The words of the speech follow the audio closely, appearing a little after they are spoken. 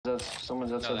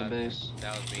someone's outside the base.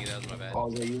 That was me. That was my bad. Oh,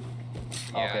 is that you?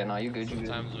 Yeah, okay, no, you good.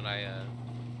 Sometimes when I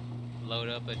load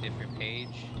up a different page.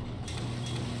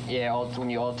 Yeah, when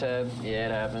you alt tab, yeah,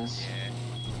 it happens. Yeah.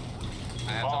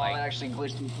 I have to like. I actually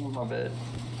glitched through my bed.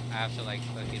 I have to like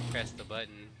fucking press the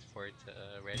button for it to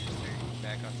register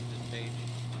back onto this page.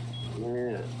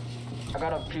 Yeah. I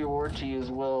got a priority as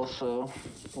well, so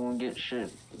we won't get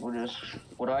shit.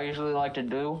 What I usually like to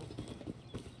do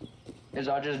is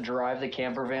I'll just drive the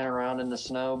camper van around in the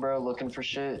snow, bro, looking for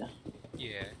shit.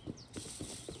 Yeah.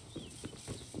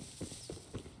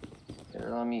 Here,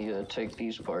 let me take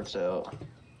these parts out.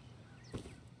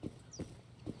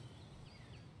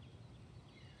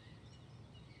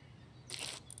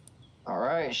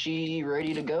 Alright, she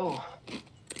ready to go.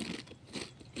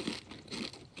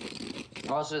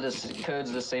 Also, this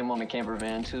code's the same on the camper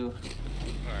van, too.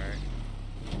 Alright.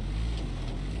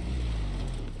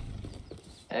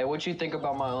 Hey, what you think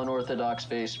about my unorthodox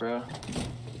base, bro?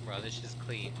 Bro, this is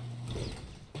clean.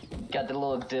 Got the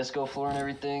little disco floor and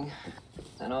everything,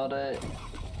 and all that.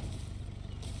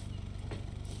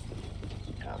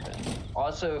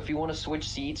 Also, if you want to switch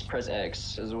seats, press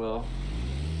X as well.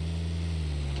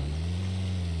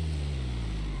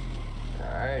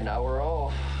 Alright, now we're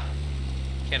off.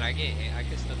 Can I get hit? I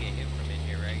can still get hit from in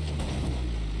here, right?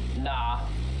 Nah.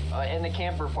 In the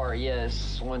camper part,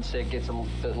 yes. Once it gets a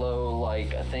bit low,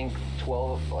 like, I think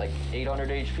 12, like 800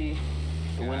 HP,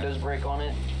 the windows break on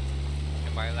it.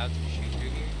 Am I allowed to shoot through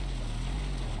here?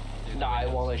 Nah, it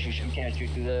won't let you shoot. You can't shoot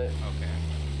through that. Okay.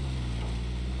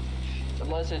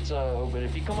 Unless it's open.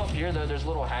 If you come up here, though, there's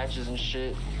little hatches and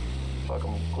shit. Fuck,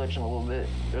 I'm glitching a little bit.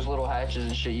 There's little hatches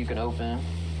and shit you can open,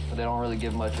 but they don't really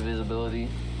give much visibility.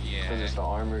 Yeah. Because it's the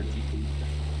armored.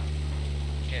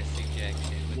 Can't see jack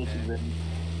shit with that.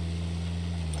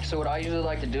 So what I usually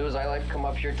like to do is I like to come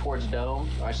up here towards Dome.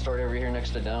 I start over here next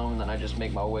to Dome, and then I just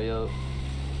make my way up.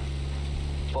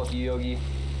 Fuck you, Yogi.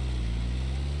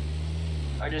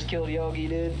 I just killed Yogi,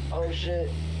 dude. Oh,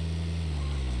 shit.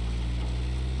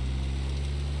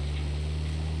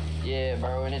 Yeah,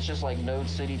 bro, and it's just like Node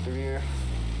City through here.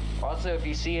 Also, if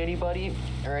you see anybody,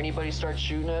 or anybody starts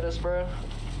shooting at us, bro,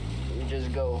 we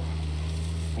just go.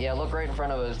 Yeah, look right in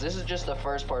front of us. This is just the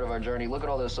first part of our journey. Look at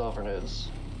all those sulfur nodes.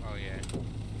 Oh, yeah.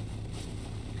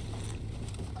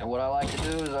 And what I like to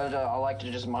do is I like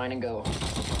to just mine and go.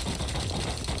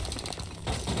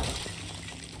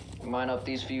 Mine up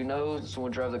these few nodes, we'll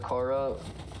drive the car up.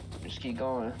 Just keep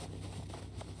going.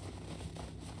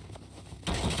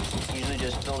 Usually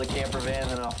just fill the camper van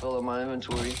and I'll fill up my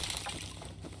inventory.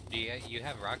 Do you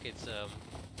have rockets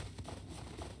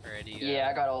already? Yeah,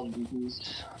 I got all the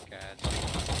DPs. God.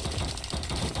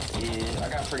 Yeah, I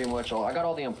got pretty much all. I got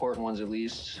all the important ones at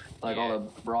least. Like all the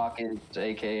rockets,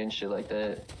 AK and shit like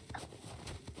that.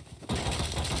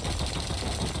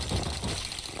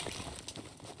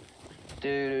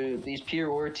 Dude, these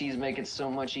priorities make it so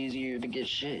much easier to get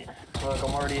shit. Look,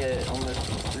 I'm already at almost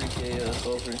 3k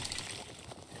sulfur.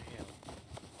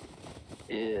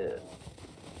 Yeah.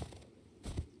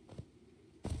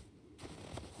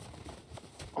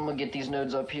 I'm gonna get these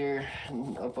nodes up here,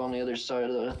 up on the other side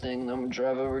of the thing. I'm gonna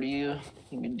drive over to you.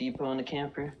 You can depot in the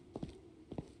camper.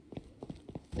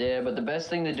 Yeah, but the best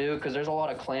thing to do, because there's a lot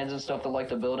of clans and stuff that like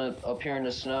to build it up here in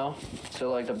the snow.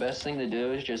 So, like, the best thing to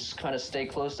do is just kind of stay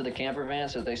close to the camper van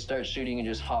so if they start shooting and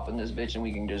just hop in this bitch and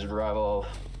we can just drive off.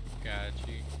 Got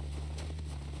you.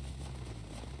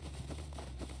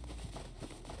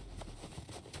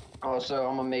 Also,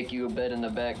 I'm gonna make you a bed in the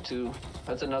back, too.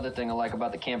 That's another thing I like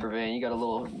about the camper van. You got a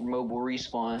little mobile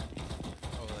respawn.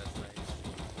 Oh, that's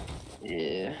nice.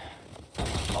 Yeah.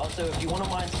 Also, if you want to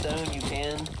mine stone, you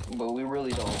can, but we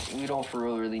really don't. We don't for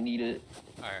real really need it.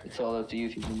 Alright. It's all up to you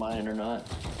if you can mine it or not.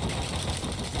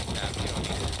 Nah, we don't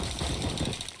need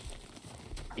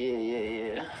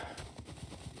it. Yeah.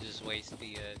 Just waste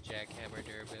the jackhammer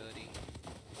durability.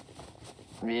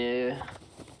 Yeah.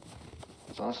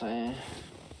 That's what I'm saying.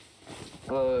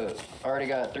 But I already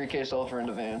got 3k sulfur in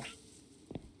the van.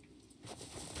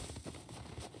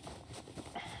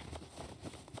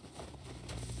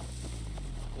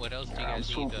 What else do you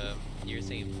guys need? You're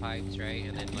saying pipes, right?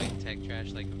 And then like tech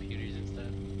trash, like computers and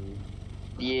stuff.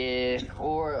 Yeah,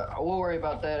 or we'll worry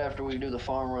about that after we do the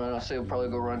farm run. I'll say we'll probably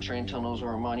go run train tunnels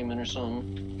or a monument or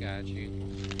something. Got you.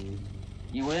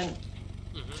 You in?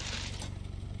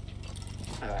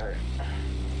 Alright.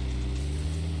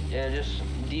 Yeah, just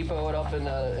depot it up in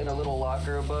a little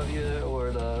locker above you,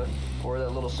 or that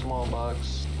little small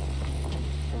box.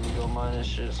 And we go mine this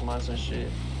shit, mine some shit.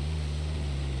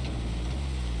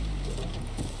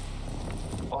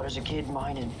 Oh, there's a kid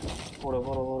mining.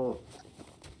 Hold up.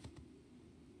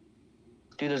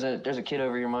 Dude, there's a kid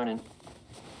over here mining.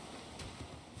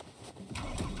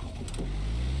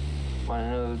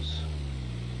 Mining nodes.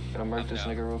 Gotta mark this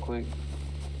nigga real quick.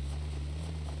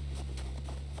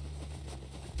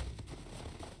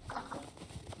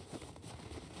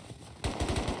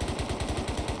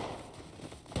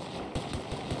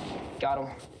 Got him.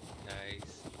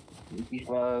 Nice.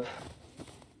 MP5.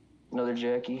 Another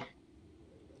Jackie.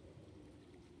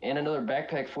 And another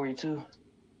backpack for you too.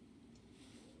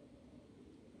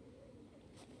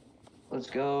 Let's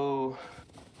go.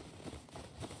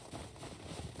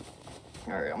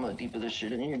 Alright, I'm gonna deepen this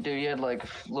shit in here. Dude, you had like a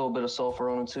little bit of sulfur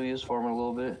on him too. He was farming a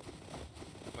little bit.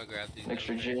 I'm gonna grab these.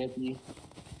 Extra Jackie.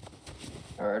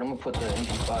 Alright, I'm gonna put the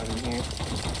MP5 in here.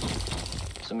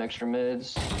 Some extra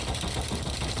meds.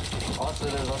 Also,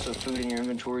 there's also food in your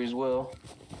inventory as well.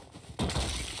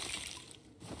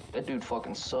 That dude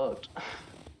fucking sucked.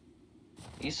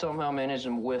 He somehow managed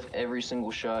to whiff every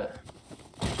single shot.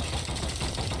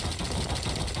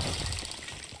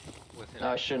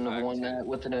 I shouldn't have won that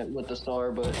with the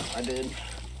star, but I did.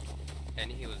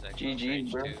 And he was actually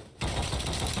GG, bro. too.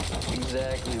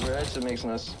 Exactly, bro. That's what makes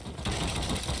us.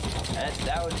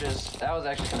 That was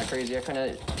actually kind of crazy.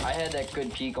 I had that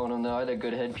good peek on him though. I had that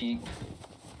good head peek.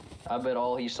 I bet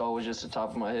all he saw was just the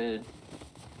top of my head.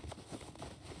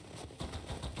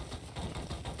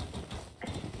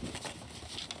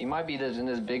 He might be in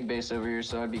this big base over here,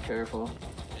 so I'd be careful.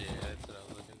 Yeah, that's what I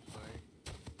was looking for.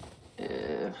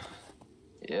 Yeah.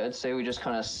 Yeah, I'd say we just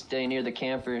kind of stay near the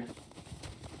camper, and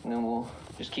then we'll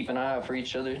just keep an eye out for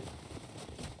each other.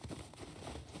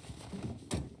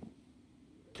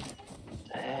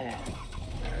 Alright.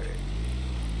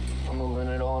 I'm moving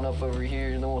it on up over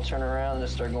here, and then we'll turn around and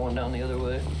start going down the other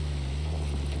way.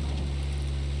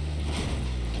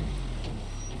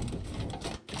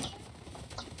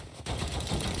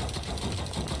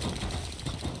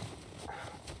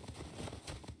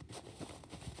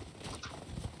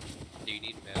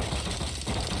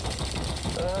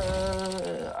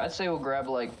 I'd say we'll grab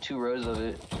like 2 rows of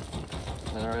it,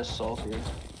 and the rest sulfur. I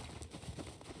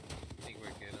think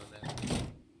we're good on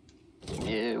that.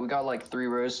 Yeah, we got like 3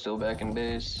 rows still back in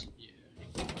base. Yeah.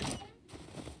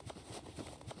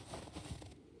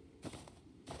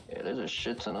 Yeah, there's a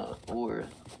shit ton of ore.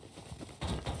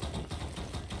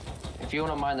 If you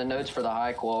want to mine the nodes for the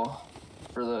high qual,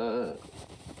 for the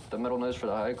metal nodes for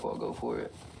the high qual, go for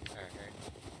it.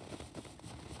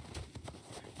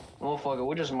 Well, fuck it.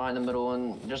 We'll just mine the middle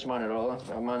and just mine it all.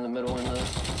 I'll mine the middle and mine them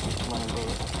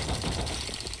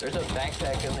both. There's a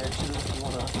backpack in there too if you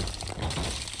wanna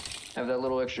have that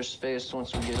little extra space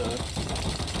once we get a little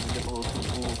too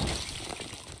full.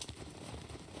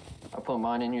 I'll put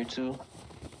mine in here too.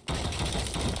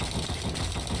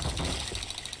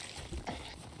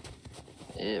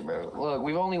 Yeah, bro. Look,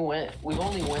 we've only went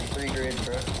 3 grids,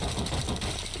 bro.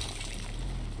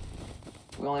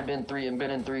 We've only been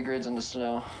in 3 grids in the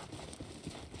snow.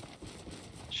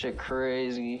 Shit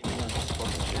crazy.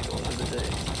 Fucking shit going through the day.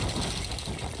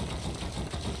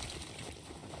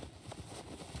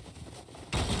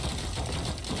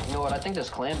 You know what? I think this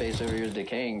clan base over here is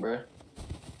decaying, bro.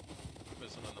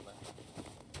 There's one on the left.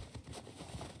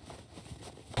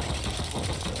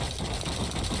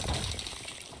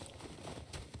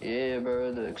 Yeah,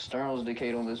 bro. The externals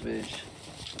decayed on this bitch.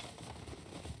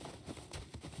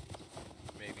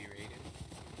 Maybe raided.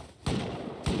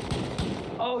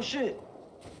 Oh shit!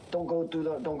 Don't go through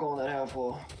that. Don't go on that half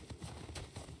wall.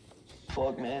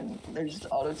 Fuck, man. There's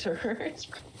auto turrets.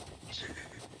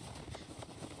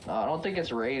 No, I don't think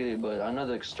it's rated, but I know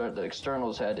the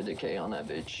externals had to decay on that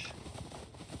bitch.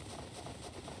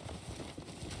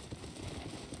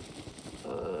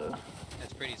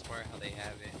 That's pretty smart how they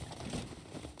have it.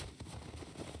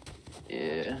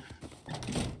 Yeah.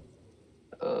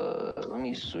 Let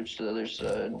me switch to the other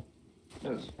side.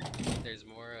 There's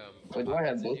more, Wait, do I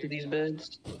have both of these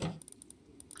beds?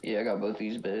 Yeah, I got both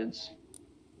these beds.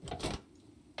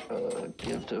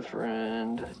 Give to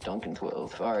friend, Duncan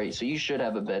 12. Alright, so you should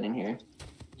have a bed in here.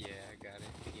 Yeah, I got it.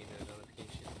 It gave me a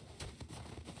notification.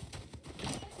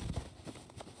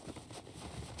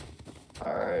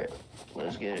 Alright,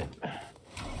 let's get it.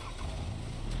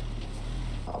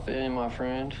 Hop in, my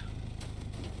friend.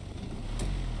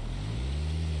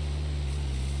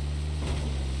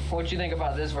 What you think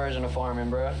about this version of farming,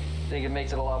 bro? Think it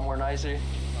makes it a lot more nicer?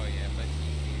 Oh yeah, much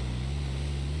easier.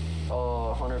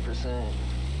 Oh, 100%.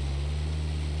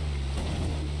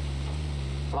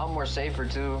 A lot more safer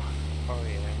too. Oh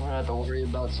yeah. We don't have to worry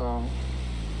about some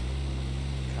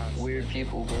weird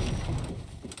people, bro.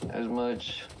 As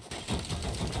much. A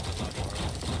lot harder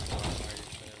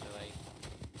for them to like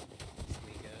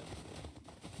sneak up.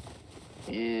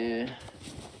 Yeah.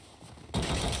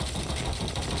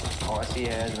 I see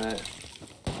hazmat.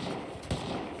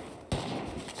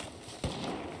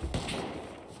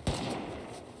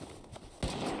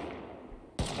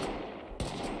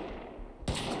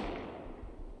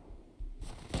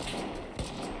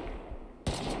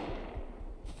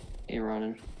 He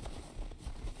running.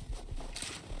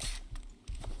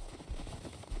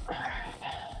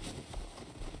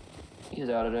 He's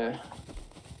out of there.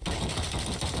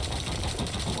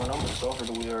 What number of sulfur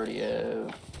do we already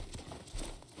have?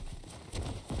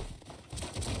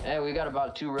 Hey, we got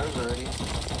about 2 rows already.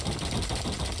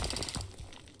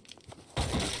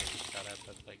 Shot at,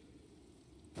 but like.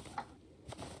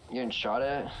 You getting shot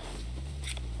at?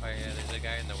 Oh yeah, there's a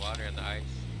guy in the water and the ice.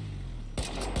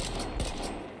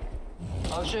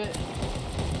 Oh shit!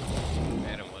 I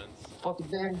hit him once. Fucking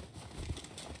there.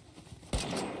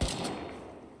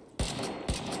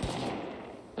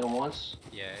 Hit him once?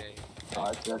 Yeah. Oh,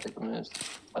 I think I missed.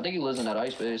 I think he lives in that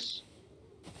ice base.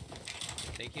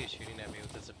 I think he was shooting at me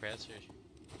with the suppressor.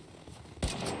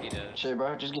 He does. Shit,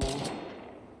 bro, just get in.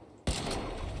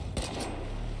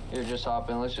 Here, just hop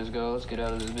in. Let's just go. Let's get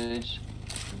out of this bitch.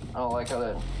 I don't like how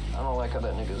that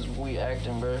nigga's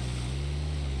acting, bro.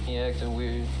 He acting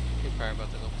weird. You're probably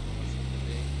about to go pull something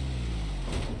big.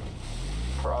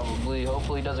 Probably.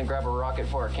 Hopefully he doesn't grab a rocket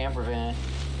for a camper van.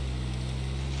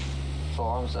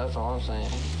 That's all I'm saying.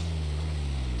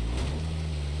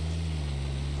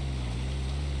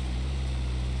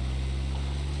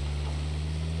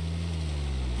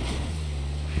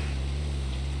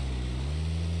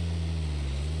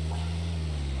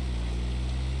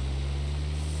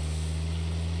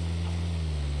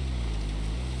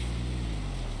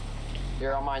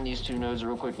 Here, I'll mine these 2 nodes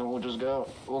real quick, then we'll just go.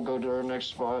 We'll go to our next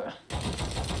spot.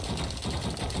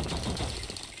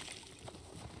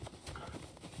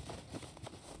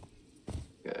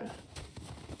 Okay.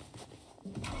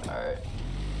 Alright.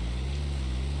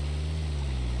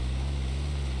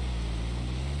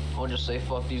 We'll just say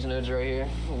fuck these nodes right here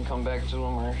and come back to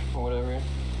them or whatever.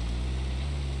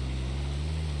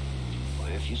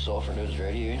 Wait, a few sulfur nodes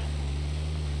right here.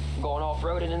 Going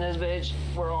off-roading in this bitch.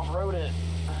 We're off-roading.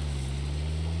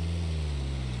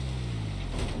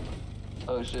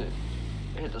 Oh shit.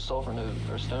 It hit the sulfur node,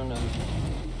 or stone node.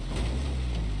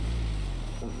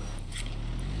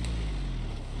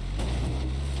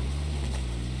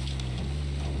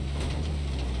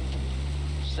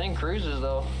 This thing cruises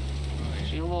though.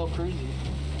 She's a little cruisy.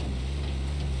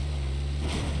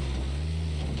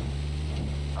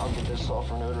 I'll get this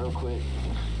sulfur node real quick.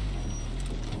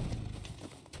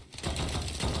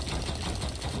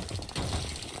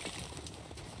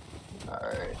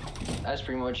 Alright. That's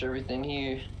pretty much everything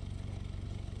here.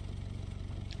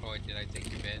 Oh, did I take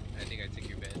your bed? I think I took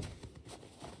your bed.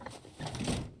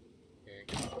 Here.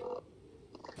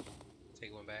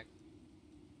 Take one back.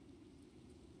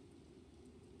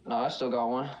 No, I still got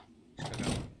one. Still got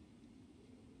one.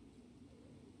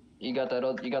 You got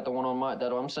that? You got the one on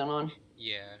that I'm sitting on?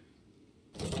 Yeah.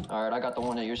 All right, I got the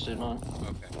one that you're sitting on.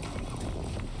 Okay.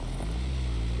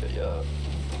 Yeah.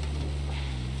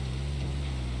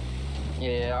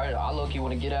 Yeah, I low-key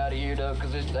want to get out of here though,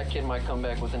 cause that kid might come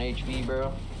back with an HV,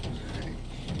 bro.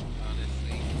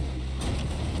 Honestly.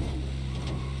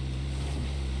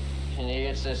 And he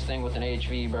hits this thing with an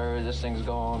HV, bro. This thing's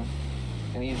gone.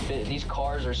 And these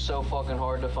cars are so fucking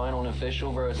hard to find on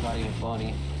official, bro. It's not even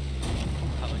funny.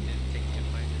 How long did it take you to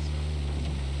find this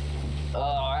one?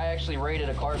 I actually raided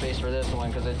a car base for this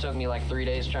one because it took me like 3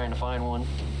 days trying to find one.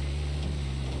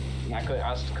 I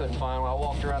just couldn't find one. I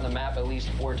walked around the map at least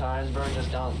 4 times, bro, just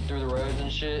down through the roads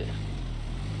and shit.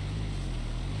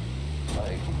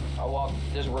 Like, I walked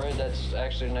this road that's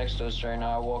actually next to us right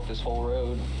now. I walked this whole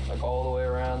road, like all the way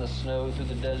around the snow, through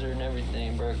the desert and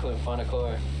everything, bro. I couldn't find a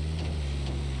car.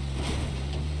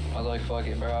 I was like, fuck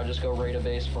it, bro. I'll just go raid a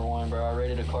base for one, bro. I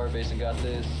raided a car base and got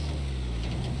this.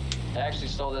 I actually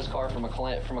stole this car from a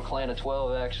clan of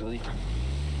 12, actually.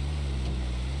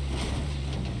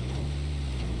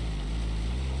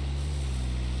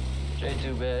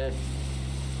 Too bad.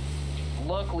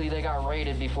 Luckily, they got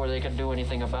raided before they could do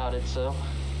anything about it, so.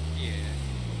 Yeah.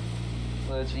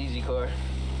 Well, it's an easy car.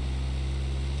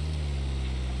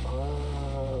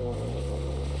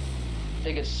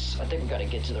 I think we gotta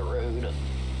get to the road.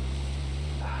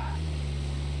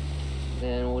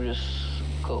 Then we'll just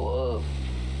go up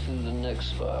to the next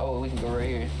spot. Oh, we can go right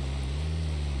here.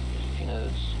 She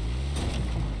knows.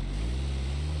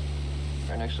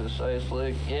 Right next to the side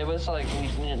flick. Yeah, but it's like we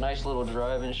need a nice little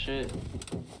drive and shit.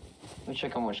 Let me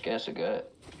check how much gas I got.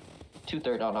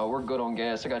 230. Oh no, we're good on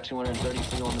gas. I got 230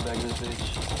 fuel on the back of this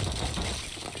bitch.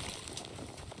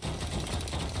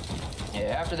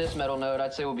 Yeah, after this metal node,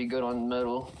 I'd say we'll be good on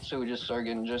metal. So we just start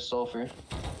getting just sulfur.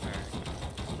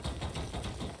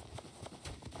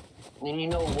 And you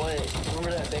know what?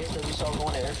 Remember that base that we saw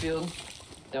going to airfield?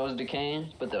 That was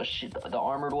decaying, but the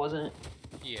armored wasn't?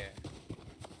 Yeah.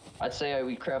 I'd say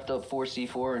we craft up 4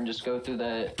 C4 and just go through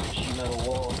that sheet metal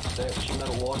wall. That sheet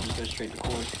metal wall just goes straight to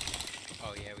core.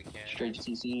 Oh yeah, we can. Straight to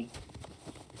CC.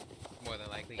 More than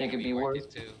likely, Think it'd be worth it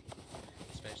too.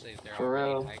 Especially if they're for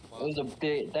real. high It quality. was a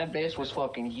big. That base was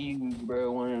fucking huge,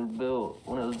 bro. When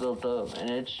it was built up,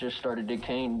 and it's just started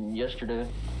decaying yesterday.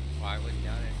 Well, I wouldn't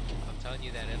doubt it. I'm telling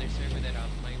you, that other server that I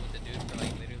was playing with the dude for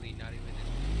like literally not even a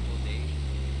full day.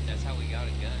 That's how we got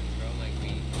a gun, bro. Like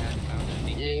we had found a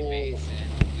big base and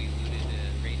we looted,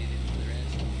 raided into the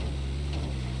rest.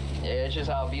 Yeah, it's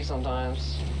just how it be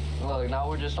sometimes. Look, now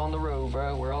we're just on the road,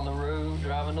 bro. We're on the road,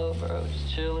 driving up, bro,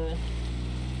 just chilling.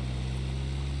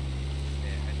 Yeah,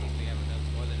 I think we have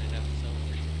more than enough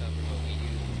silver to cover what we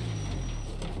use.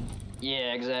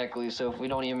 Yeah, exactly. So if we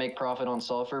don't even make profit on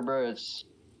sulfur, bro, it's...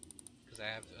 Because I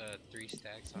have 3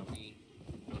 stacks on me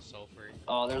with sulfur.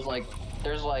 Oh, there's like,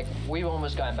 we've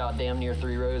almost got about damn near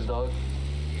 3 rows, dog.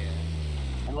 Yeah.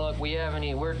 And look,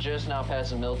 we're just now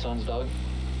passing mill tons, dog.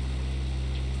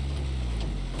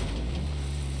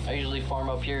 I usually farm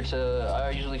up here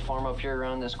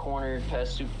around this corner, a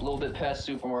little bit past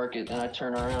supermarket, then I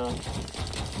turn around.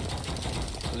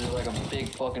 There's like a big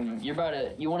fucking, you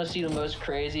wanna see the most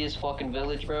craziest fucking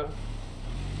village, bro?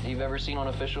 That you've ever seen on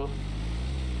official?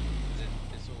 Is it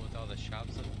this one with all the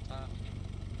shops at the top?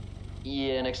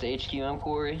 Yeah, next to HQM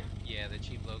quarry. Yeah, the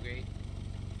cheap low grade.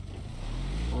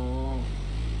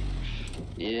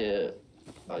 Yeah.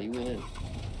 Oh, you in? Is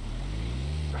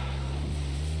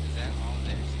that all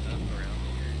their stuff around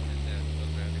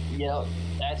here? Yep,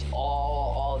 that's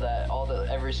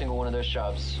every single one of those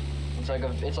shops. It's like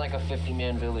a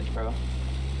 50-man village, bro.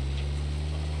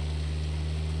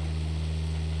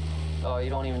 Oh, you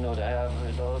don't even know the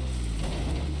average, dog.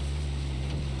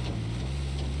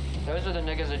 Those are the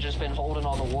niggas that just been holding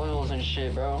all the oils and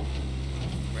shit, bro.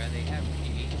 Bro, they have the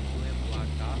HQM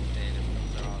blocked off then if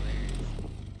those are all theirs.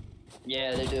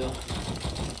 Yeah, they do.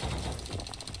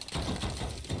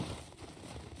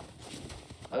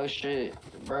 Oh shit.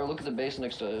 Bro, look at the base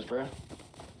next to us, bro.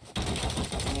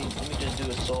 Let me just do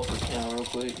a sulfur count real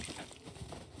quick.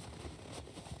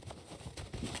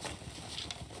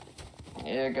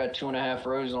 Yeah, I got 2.5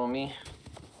 rows on me.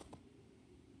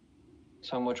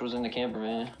 That's how much was in the camper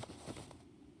van.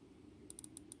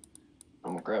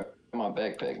 I'm gonna grab my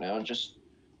backpack now, just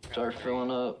start filling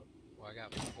up. Well, I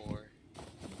got 4.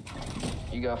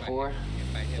 You got 4? If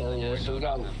I hit Hell yeah, so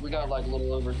we got like a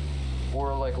little over,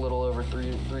 we're like a little over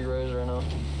three rows right now.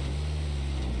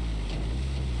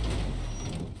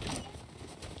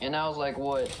 And that was like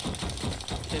what,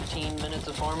 15 minutes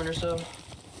of farming or so?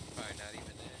 Probably not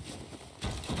even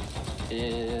that.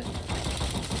 Yeah.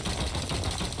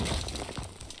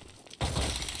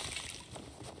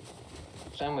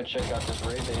 So I'm gonna check out this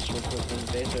raid base real quick,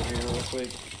 this base over here real quick.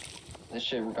 This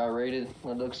shit got raided,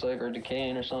 it looks like, or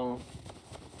decaying or something.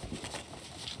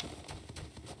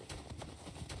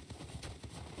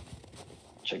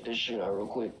 Check this shit out real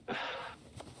quick.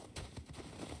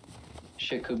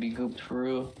 Shit could be gooped for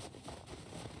real.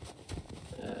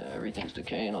 Everything's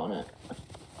decaying on it.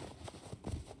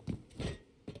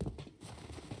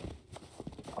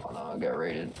 Oh no, I got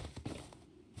raided.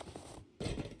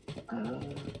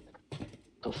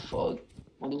 The fuck?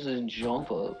 What is this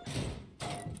jump up?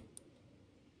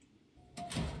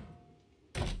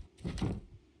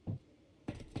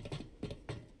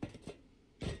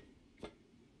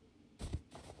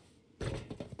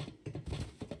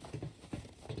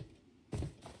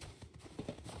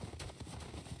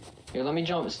 Here, let me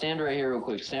jump. Stand right here real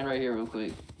quick. Stand right here real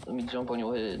quick. Let me jump on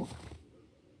your head.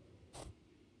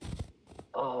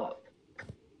 Oh,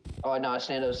 no,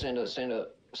 stand up, stand up, stand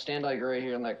up. Stand like right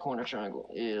here in that corner triangle.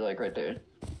 Yeah, like right there.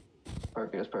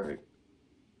 Perfect, that's perfect.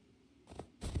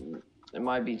 It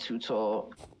might be too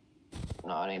tall.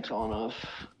 No, it ain't tall enough.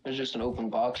 There's just an open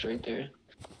box right there.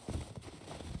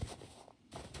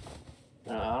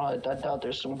 I doubt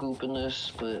there's some goop in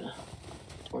this, but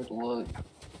it's worth a look.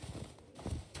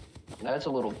 That's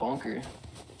a little bunker.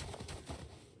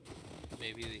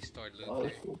 Maybe they stored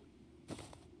loot there.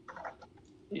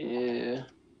 Yeah.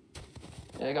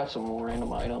 Yeah, I got some more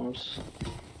random items.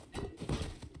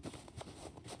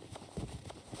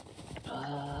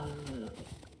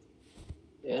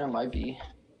 Yeah, there might be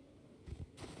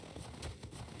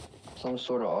some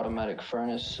sort of automatic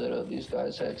furnace setup these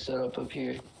guys had set up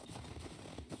here.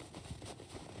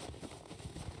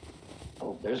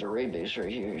 Oh, there's a raid base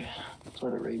right here. That's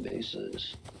where the raid base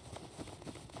is.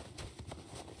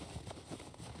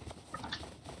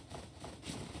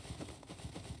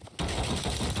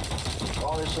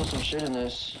 Oh, there's still some shit in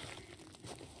this.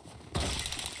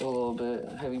 A little bit.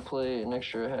 Heavy plate, an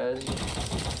extra has.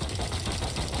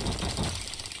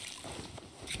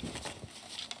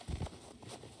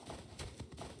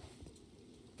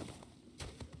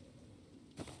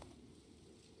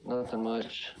 Nothing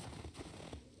much.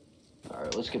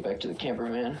 Alright, let's get back to the camper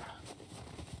van.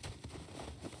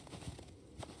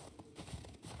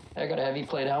 I got a heavy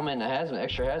plate helmet and a hazmat,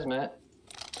 extra hazmat.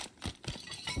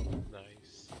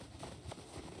 Nice.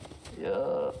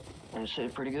 Yeah, and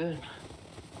shit pretty good.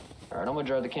 Alright, I'm gonna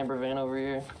drive the camper van over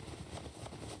here.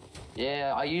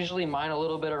 Yeah, I usually mine a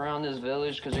little bit around this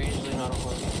village because they're usually not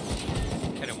on.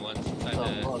 Hit him once inside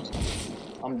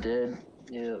the... I'm dead.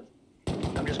 Yeah.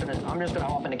 I'm just gonna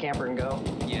hop in the camper and go.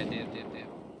 Yeah, dip.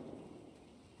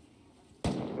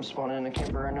 I'm spawning in the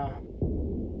camper right now.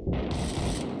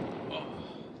 Oh,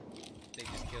 they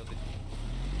just killed it.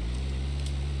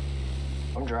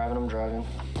 I'm driving.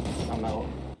 I'm out.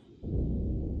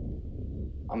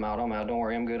 Don't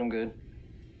worry, I'm good.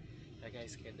 That guy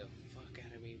scared the fuck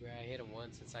out of me, bro. I hit him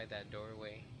once inside that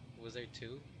doorway. Was there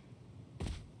two?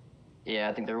 Yeah,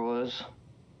 I think there was.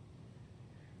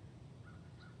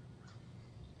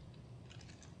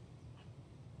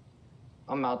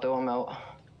 I'm out though, I'm out.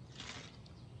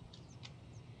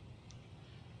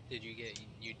 Did you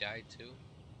died too?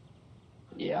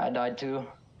 Yeah, I died too.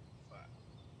 Fuck.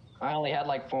 I only had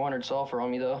like 400 sulfur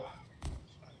on me though.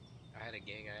 Fuck. I had a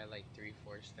gang, I had like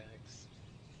 3-4 stacks.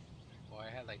 Well, I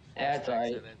had like 4 That's stacks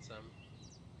alright. and then some.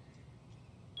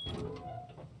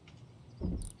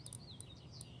 Fucking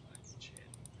shit.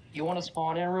 You wanna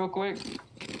spawn in real quick?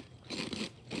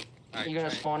 Alright, You gonna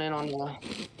spawn in on the...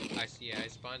 I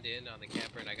spawned in on the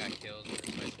camper and I got killed, so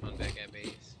I spawned back at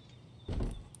base.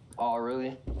 Oh,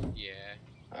 really? Yeah.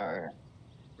 Alright.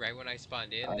 Right when I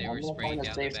spawned in, Alright, they I'm were gonna spraying find a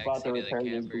down the safe back spot seat to of the repair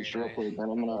this camper beast real and quick, then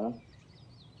I'm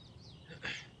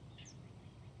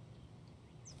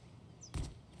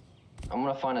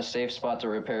gonna find a safe spot to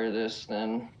repair this,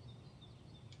 then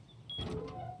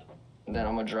I'm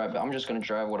gonna drive. I'm just gonna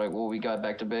drive what we got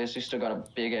back to base. We still got a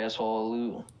big ass haul of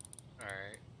loot.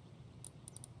 Alright.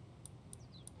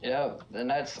 Yeah, and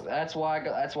that's why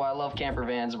I love camper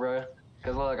vans, bro.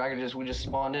 Cause look, we just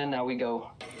spawned in, now we go.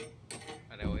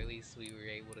 I know, at least we were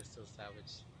able to still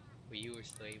salvage. Well, you were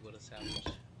still able to salvage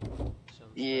some stuff.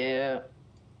 Yeah.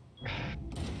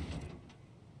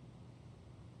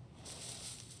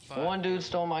 Fuck. One dude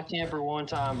stole my camper one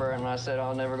time, bro, and I said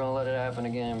I'm never gonna let it happen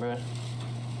again, bro.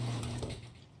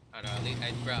 I know,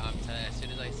 bro, I'm telling you, as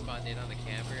soon as I spawned in on the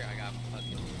camper, I got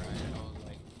fucking fried. I was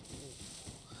like,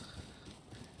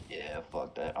 Yeah,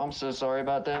 fuck that. I'm so sorry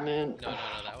about that, man. no,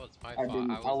 that was my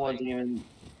fault. I wasn't even.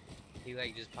 He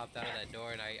like just popped out of that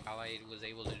door, and all I was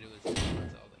able to do was hit him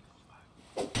once. I was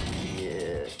like, fuck.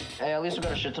 Yeah. Hey, at least we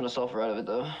got a shit ton of sulfur out of it,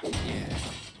 though. Yeah.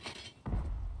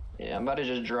 Yeah, I'm about to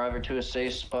just drive her to a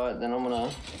safe spot, then I'm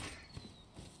gonna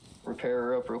repair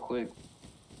her up real quick.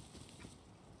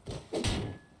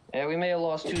 Yeah, we may have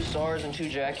lost 2 SARs and 2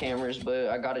 jackhammers, but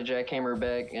I got a jackhammer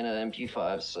back and an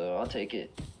MP5, so I'll take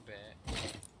it. Bet.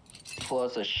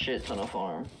 Plus a shit ton of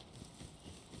farm.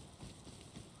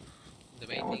 The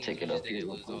main I'm gonna thing take is it we up just here didn't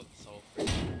real lose all the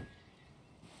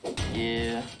sulfur.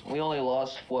 Yeah, we only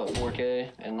lost, what,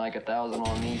 4K and like 1,000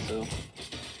 on me, so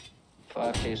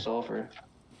 5K sulfur.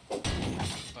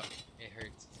 Fuck, it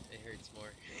hurts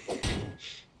more.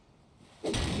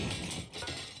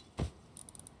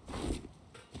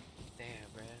 Damn,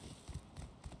 bruh.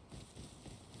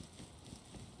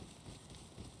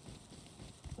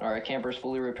 Alright, camper's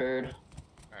fully repaired.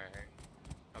 Alright.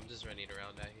 I'm just running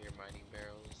around out here mining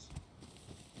barrels.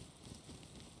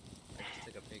 I just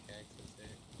took a pickaxe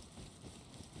instead.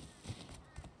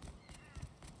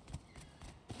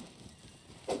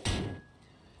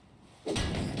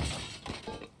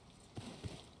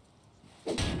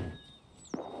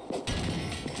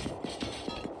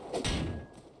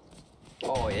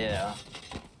 Oh yeah.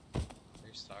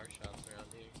 There's star shots around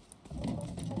here.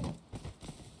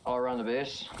 All around the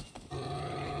base. Yeah.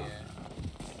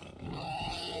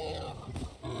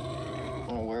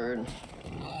 Oh, word.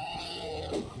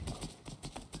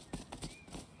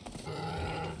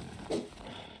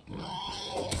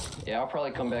 Yeah, I'll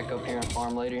probably come back up here and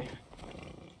farm later.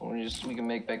 We can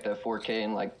make back that 4K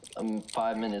in like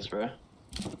 5 minutes, bro.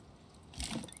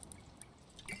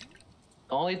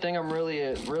 The only thing I'm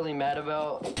really mad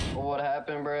about what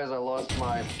happened, bro, is I lost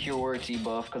my purity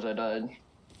buff because I died.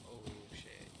 Oh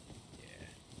shit. Yeah.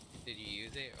 Did you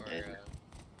use it or? Yeah.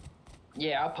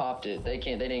 Yeah, I popped it. They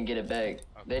didn't get it back. Okay.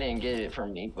 They didn't get it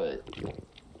from me, but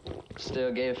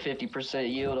still gave 50%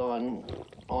 yield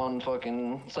on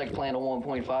fucking. It's like playing a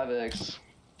 1.5x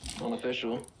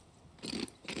unofficial.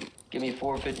 Give me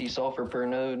 450 sulfur per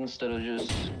node instead of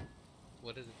just.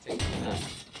 What does it take to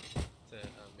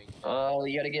make?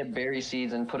 You gotta get berry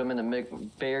seeds and put them in the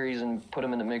berries and put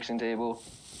them in the mixing table.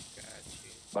 Got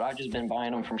you. But I've just been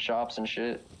buying them from shops and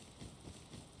shit.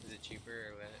 Is it cheaper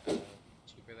or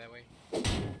cheaper that way?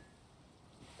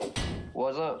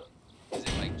 What's up? Is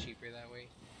it like cheaper that way?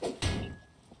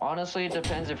 Honestly, it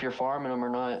depends if you're farming them or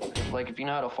not. If you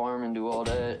know how to farm and do all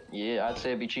that, yeah, I'd say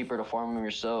it'd be cheaper to farm them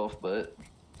yourself, but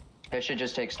that shit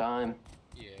just takes time.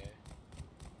 Yeah.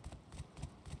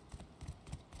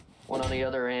 When on the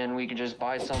other hand, we could just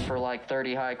buy some for like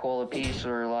 30 high qual a piece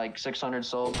or like 600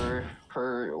 sulfur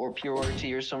per or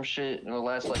purity or some shit, and it'll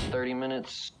last like 30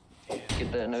 minutes.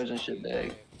 Get that nose and shit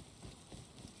back.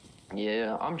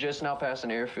 Yeah, I'm just now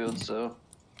passing airfield, so.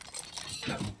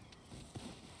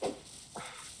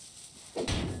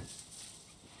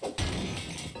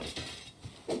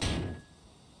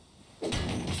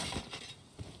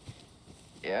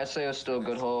 Yeah, I'd say it's still a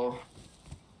good haul.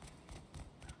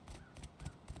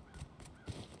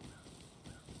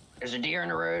 There's a deer in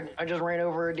the road. I just ran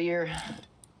over a deer.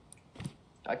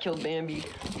 I killed Bambi.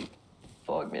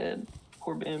 Fuck, man.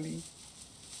 Poor Bambi.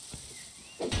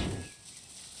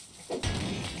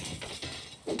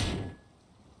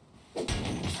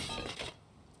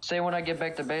 Say when I get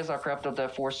back to base, I'll craft up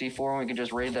that 4C4 and we can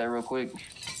just raid that real quick.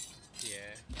 Yeah,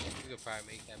 we could probably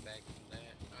make that back from that.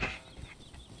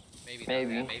 Maybe.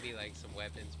 Maybe. Maybe like some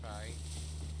weapons, probably.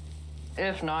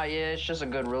 If not, yeah, it's just a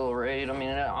good real raid. I mean,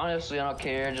 honestly, I don't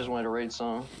care. I just wanted to raid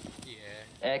some. Yeah.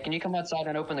 Hey, can you come outside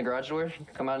and open the garage door?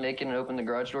 Come out naked and open the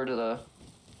garage door to the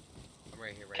I'm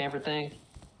right here, camper now. thing.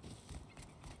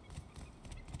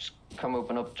 Just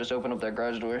open up that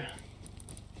garage door.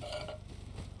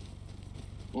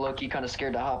 Look, you kind of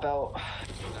scared to hop out. No,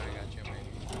 I got you,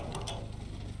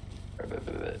 I'm right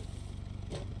here.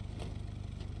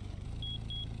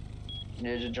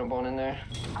 Yeah, just jump on in there.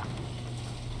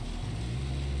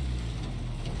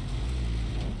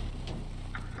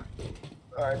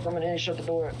 Alright, coming in, shut the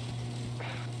door.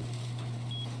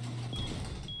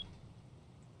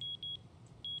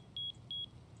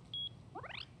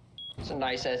 It's a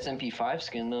nice SMP5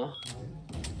 skin, though.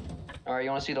 Alright,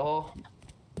 you want to see the hole?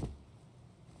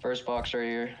 First box right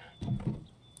here.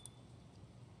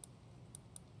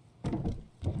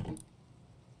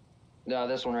 No,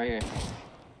 this one right here.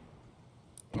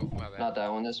 Oh, my bad. Not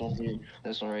that one, this one here.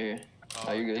 This one right here.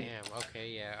 Oh, you're good. Damn, okay,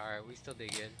 yeah, alright, we still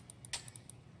did good.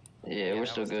 Yeah, we're that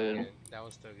still was good. That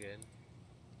was still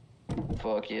good.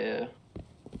 Fuck yeah.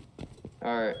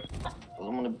 Alright,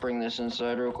 I'm gonna bring this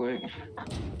inside real quick.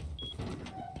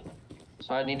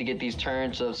 So I need to get these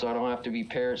turrets up so I don't have to be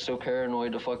so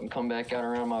paranoid to fucking come back out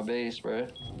around my base, bro.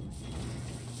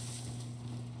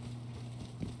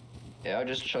 Yeah, I'll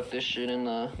just chuck this shit in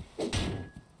the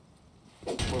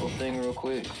little thing real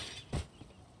quick.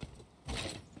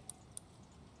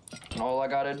 And all I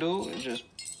gotta do is just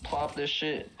plop this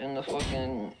shit in the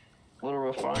fucking little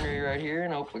refinery right here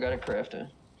and hopefully got it crafted.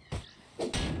 Do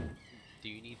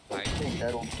you need I pipes? think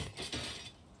that'll...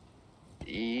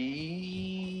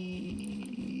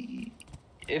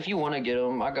 If you want to get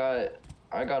them, I got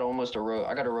almost a row.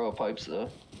 I got a row of pipes though.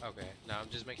 Okay, no, I'm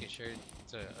just making sure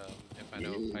to if I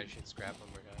know if I should scrap them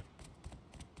or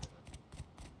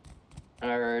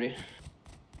not. Alrighty.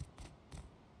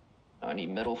 I need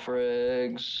metal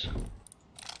frags.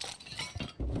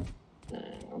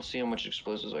 And let's see how much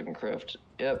explosives I can craft.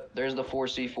 Yep, there's the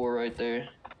 4C4 right there.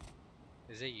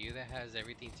 Is it you that has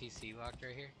everything TC locked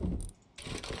right here?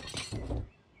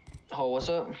 Oh, what's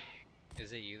up?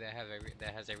 Is it you that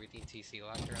has everything TC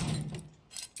locked around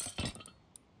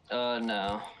here?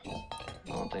 No. I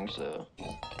don't think so.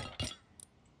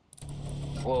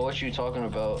 Well, what you talking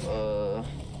about?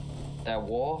 That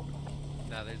wall?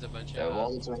 No, there's a bunch That of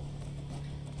wall that's right.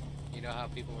 you know how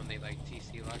people when they like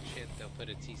TC lock shit, they'll put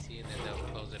a TC and then they'll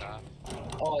close it off.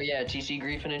 Oh yeah, TC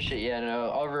griefing and shit. Yeah,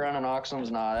 no, overrun on Oxums.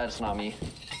 Nah, that's not me.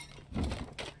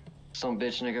 Some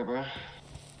bitch nigga, bro.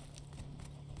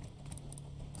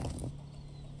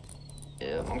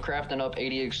 Yeah, I'm crafting up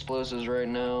 80 explosives right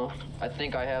now. I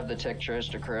think I have the tech trash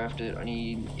to craft it. I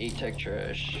need 8 tech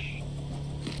trash.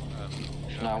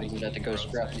 If not, we would have to go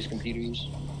scrap these computers.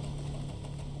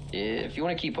 Yeah, if you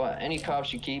want to keep any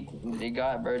cops you keep, they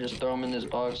got, bro, just throw them in this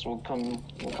box. We'll come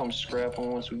scrap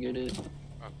them once we get it.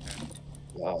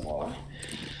 Okay.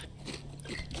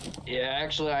 Yeah,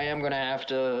 actually, I am gonna have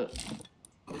to.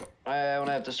 I'm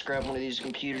gonna have to scrap one of these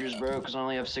computers, bro, because I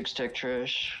only have 6 tech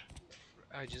trash.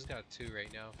 I just got 2 right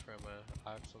now from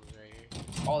Oxums right here.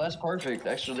 Oh, that's perfect.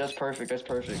 Actually, that's perfect. That's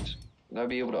perfect. I'll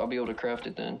be able to craft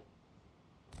it then.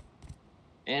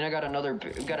 And I got another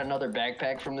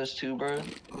backpack from this too, bro.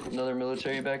 Another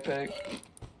military backpack.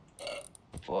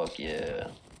 Fuck yeah.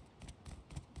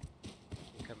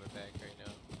 I'm coming back right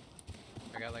now.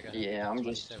 I got like a Yeah, I'm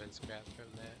 27 scrap from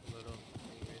that little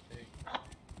thing right there.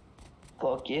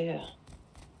 Fuck yeah.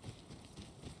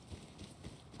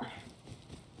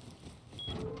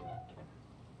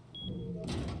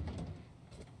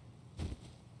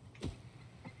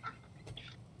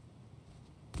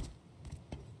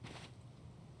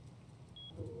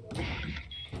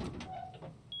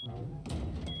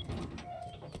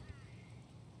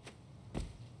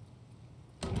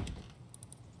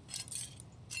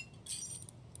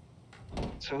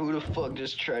 So who the fuck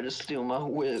just tried to steal my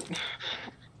whip?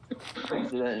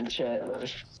 Do that in chat.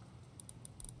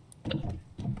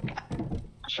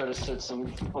 Try to set some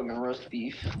fucking roast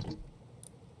beef.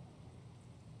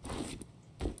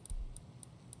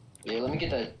 Yeah, let me get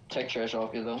that tech trash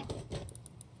off you though.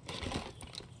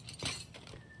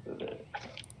 Okay.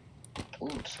 Ooh,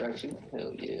 distraction.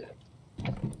 Hell yeah.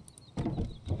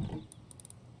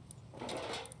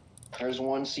 There's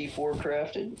one C4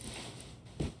 crafted.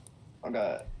 I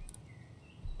got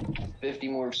 50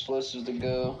 more explosives to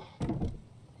go.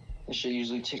 This shit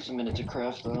usually takes a minute to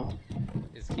craft though.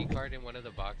 Is key card in one of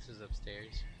the boxes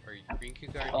upstairs? Or green key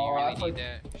card? Do you really need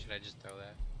that? Or should I just throw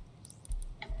that?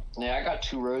 Yeah, I got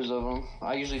 2 rows of them.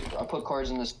 I put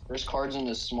cards in this. There's cards in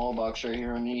this small box right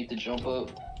here underneath the jump up.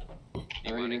 Do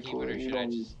you want to keep it or should I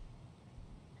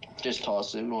just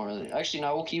toss it? We don't really. Actually,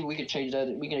 no, we'll keep. We can change that.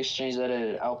 We can exchange that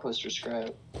at Outpost for scrap.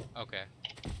 Okay.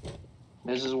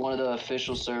 This is one of the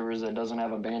official servers that doesn't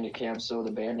have a bandit camp, so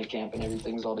the bandit camp and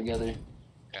everything's all together.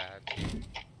 Gotcha.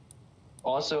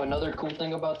 Also, another cool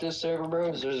thing about this server, bro,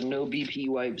 is there's no BP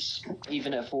wipes,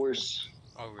 even at force.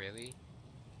 Oh, really?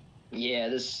 Yeah,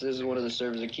 this is one of the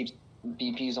servers that keeps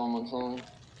BPs on the phone.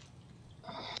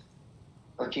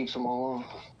 Or keeps them all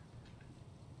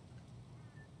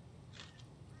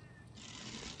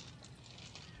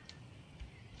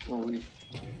on.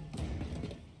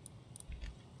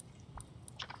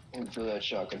 And for that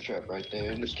shotgun trap right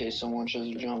there, just in case someone tries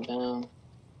to jump down.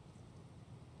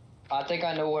 I think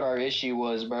I know what our issue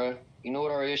was, bro. You know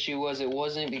what our issue was? It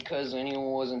wasn't because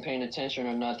anyone wasn't paying attention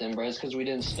or nothing, bro. It's because we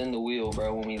didn't spin the wheel,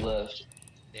 bro, when we left.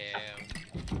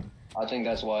 Damn. I think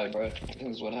that's why, bro. I think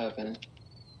that's what happened.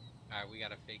 Alright, we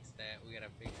gotta fix that. We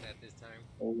gotta fix that this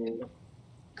time.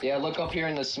 Yeah, look up here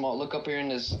in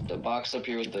the box up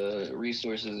here with the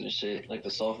resources and shit, like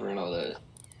the sulfur and all that.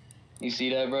 You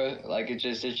see that, bro? Like it's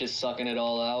just sucking it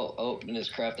all out. Oh, and it's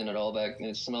crafting it all back and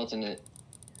it's smelting it.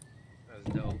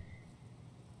 That's dope.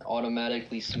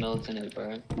 Automatically smelting it,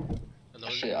 bro.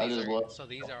 Shit, I just love. So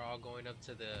these are all going up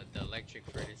to the electric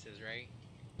furnaces, right?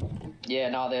 Yeah,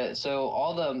 no, so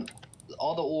all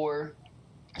the ore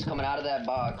is coming out of that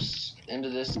box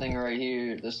into this thing right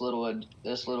here, this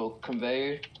little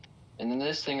conveyor, and then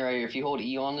this thing right here. If you hold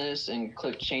E on this and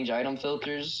click change item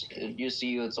filters, you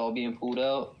see it's all being pulled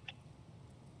out.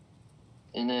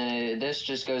 And then this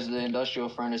just goes to the industrial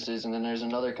furnaces, and then there's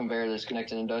another conveyor that's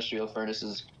connected to industrial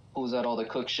furnaces, pulls out all the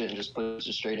cooked shit and just puts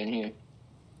it straight in here.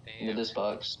 Damn. Into this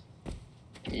box.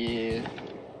 Yeah.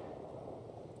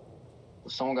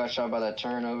 Someone got shot by that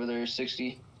turn over there,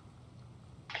 60.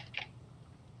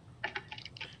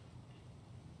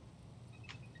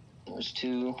 There's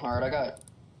 2. Alright, I got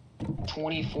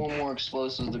 24 more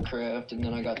explosives to craft, and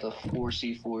then I got the 4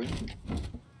 C4.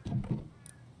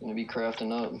 Gonna be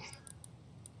crafting up.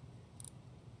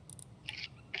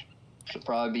 Should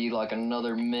probably be like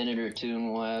another minute or 2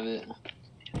 and we'll have it.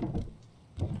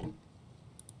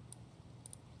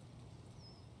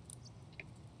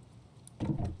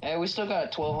 Hey, we still got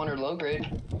a 1200 low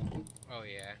grade. Oh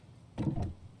yeah.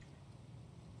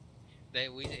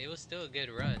 It was still a good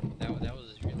run. That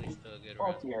was really still a good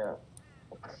run. Fuck yeah.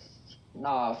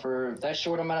 Nah, for that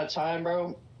short amount of time,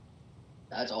 bro,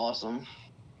 that's awesome.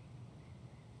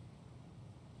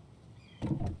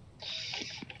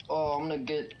 Oh,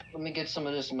 let me get some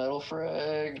of this metal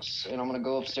frags, and I'm gonna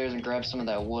go upstairs and grab some of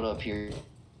that wood up here.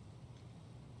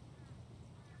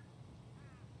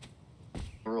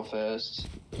 Real fast.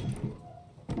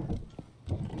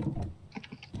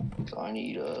 So I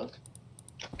need, I'm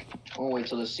gonna wait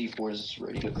till the C4 is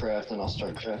ready to craft, and I'll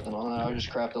start crafting on that. I'll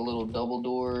just craft a little double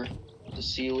door to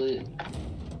seal it.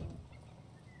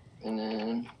 And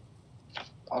then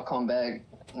I'll come back,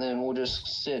 and then we'll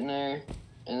just sit in there.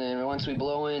 And then once we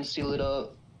blow in, seal it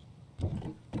up.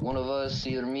 One of us,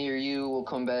 either me or you, will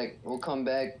come back. I'll come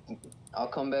back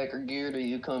or geared, or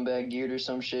you come back geared or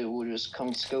some shit. We'll just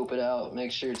come scope it out,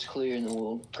 make sure it's clear, and then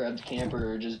we'll grab the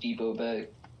camper or just depot back.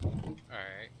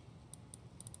 Alright.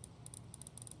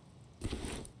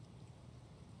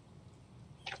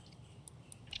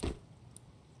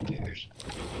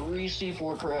 3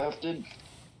 C4 crafted.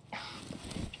 I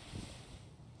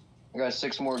got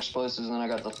 6 more explosives, and then I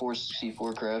got the 4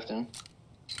 C4 crafting.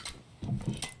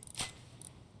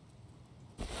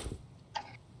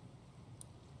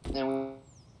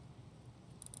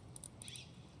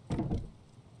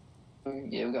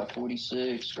 And yeah, we got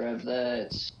 46. Grab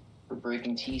that. We're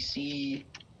breaking TC.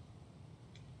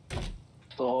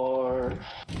 Bar.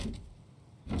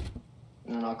 And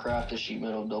then I'll craft the sheet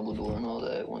metal double door and all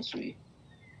that once we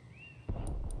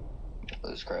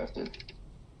let's craft it.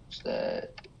 It's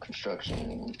that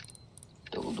construction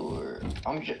double door.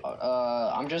 I'm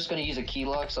just gonna use a key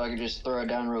lock so I can just throw it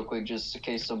down real quick just in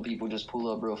case some people just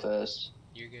pull up real fast.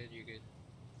 You're good.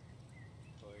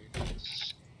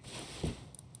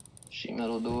 Sheet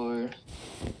metal door.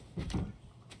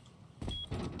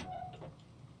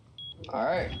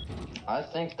 Alright. I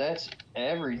think that's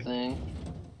everything.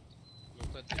 We'll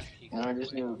put this key And I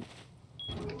just need.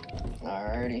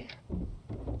 Alrighty.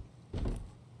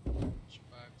 Which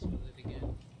box was it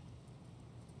again?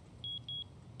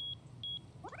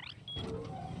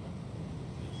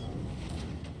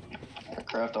 I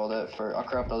craft all that first. I'll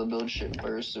craft all the build shit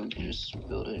first so we can just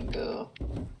build it and go.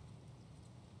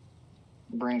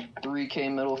 Bring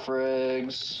 3K metal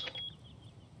frags.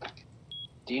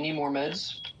 Do you need more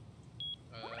meds?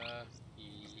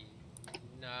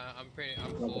 Nah, I'm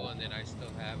full, and then I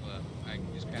still have I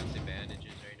can just craft the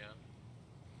bandages right now.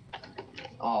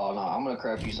 Oh no, I'm gonna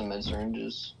craft you some med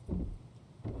syringes.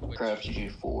 Craft you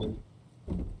 4.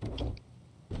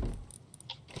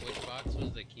 Which box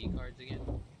was the key cards again?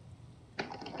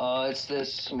 It's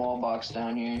this small box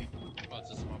down here. Oh,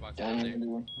 it's a small box Down down here.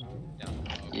 there. Down.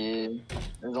 Oh, okay. Yeah,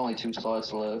 there's only 2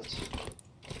 slots left.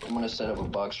 I'm gonna set up a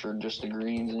box for just the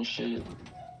greens and shit.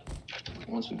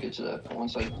 Once we get to that point,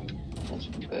 once we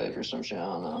get back or some shit, I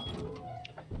don't know.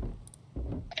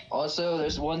 Also,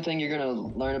 there's one thing you're gonna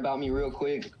learn about me real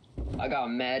quick. I got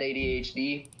mad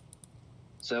ADHD,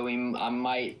 so we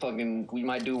might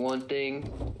do one thing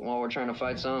while we're trying to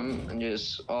fight something and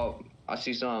just I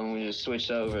see something, we just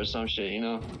switch over or some shit, you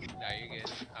know? Nah, you're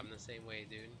good. I'm the same way,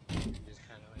 dude. Just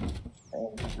kind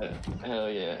of like. Hell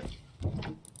yeah.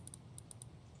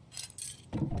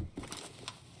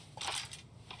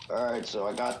 Alright, so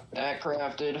I got that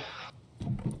crafted.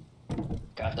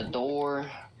 Got the door.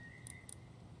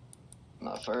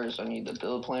 Not first, I need the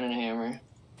build plan and hammer.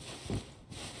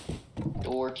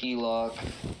 Door key lock.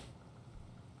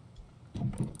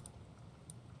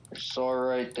 There's saw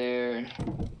right there.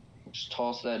 Just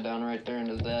toss that down right there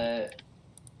into that.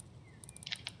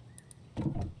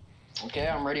 Okay,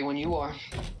 I'm ready when you are.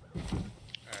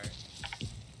 Alright.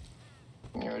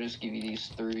 Here, I'll just give you these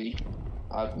 3.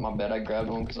 My bad, I grabbed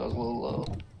one because I was a little low.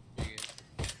 You're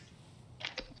good.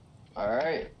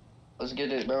 Alright, let's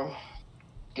get it, bro.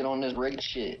 Get on this raid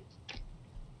shit.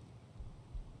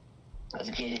 Let's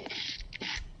get it.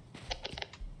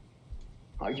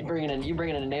 Are you bringing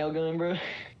a nail gun, bro?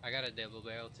 I got a double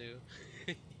barrel too.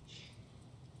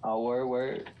 Oh,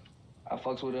 word. I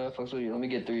fucks with you. Let me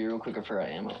get through you real quick for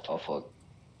ammo. Oh, fuck.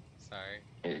 Sorry.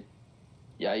 Here.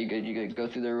 Yeah, you good. Go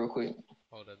through there real quick.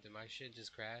 Hold up, did my shit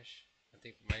just crash? I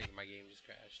think my game just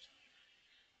crashed.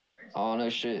 Oh, no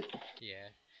shit.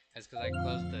 Yeah. That's because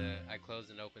I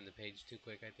closed and opened the page too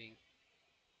quick, I think.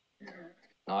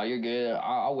 Nah, you're good.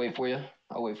 I'll wait for you.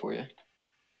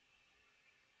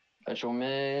 Got your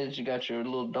meds, you got your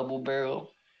little double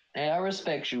barrel. Hey, I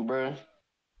respect you, bro.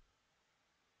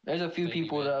 There's a few Thank you,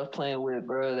 people man. that I was playing with,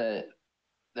 bro, that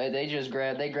they just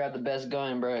grab the best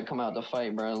gun, bro, and come out to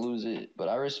fight, bro, and lose it. But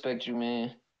I respect you,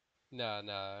 man.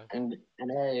 Nah. And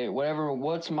hey,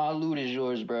 what's my loot is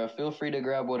yours, bro. Feel free to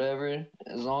grab whatever.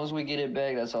 As long as we get it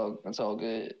back, that's all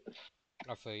good.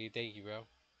 I feel you. Thank you, bro.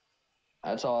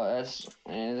 And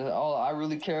all I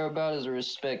really care about is a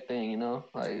respect thing, you know?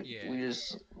 Like Yeah.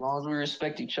 as long as we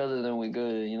respect each other, then we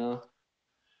good, you know?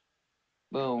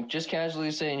 Boom. Just casually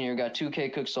sitting here, got 2K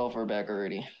cooked sulfur back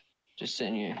already. Just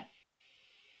sitting here.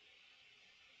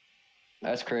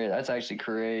 That's crazy. That's actually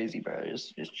crazy, bro.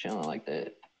 Just chilling like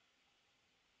that.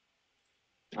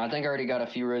 I think I already got a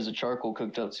few rows of charcoal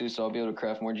cooked up too, so I'll be able to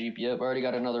craft more GP. Yep, I already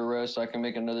got another row, so I can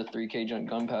make another 3K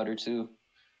gunpowder too.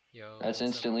 Yo. That's what's up,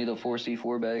 instantly the man?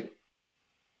 4C4 bag.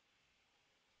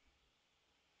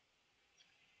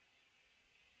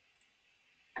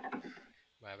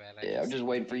 My bad. Yeah, I'm just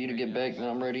waiting for you to get back, and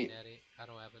I'm ready. At it. I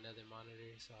don't have another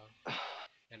monitor, so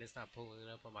and it's not pulling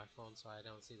up on my phone, so I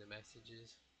don't see the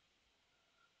messages.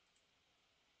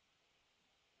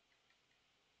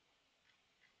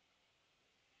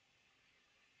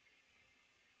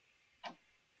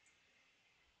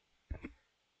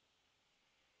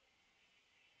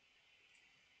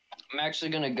 I'm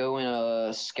actually gonna go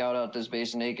and scout out this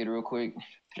base naked real quick.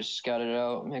 Just scout it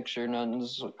out, make sure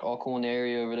nothing's all cool in the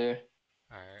area over there.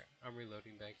 Alright, I'm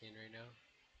reloading back in right now.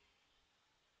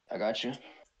 I got you.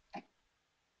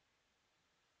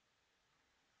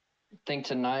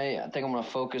 Tonight, I think I'm gonna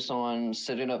focus on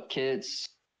setting up kits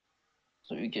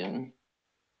so we can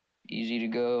easy to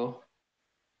go.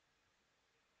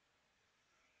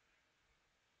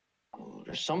 Oh,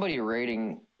 there's somebody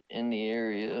raiding in the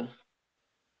area,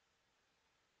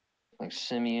 like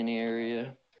semi in the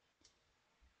area.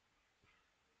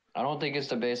 I don't think it's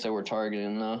the base that we're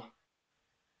targeting though.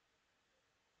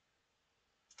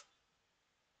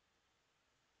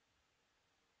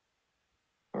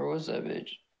 Where was that bitch?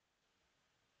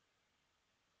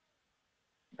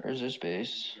 Where's this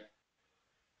base?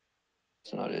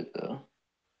 It's not it though.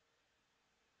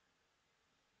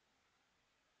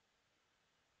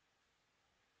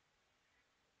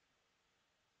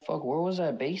 Fuck, where was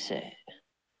that base at?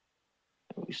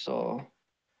 We saw.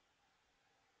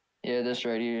 Yeah, this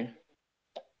right here.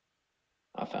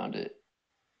 I found it.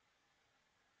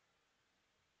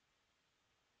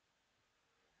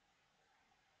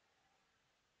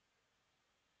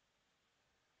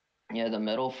 Yeah, the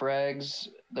metal frags,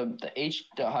 the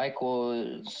high coal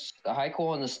is the high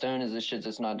coal and the stone is the shit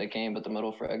that's not decaying, but the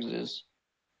metal frags is.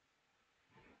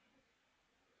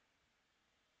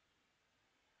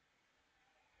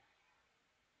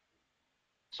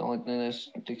 It's the only thing that's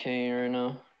decaying right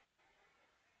now.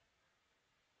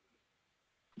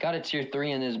 Got a tier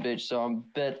 3 in this bitch, so I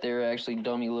bet they're actually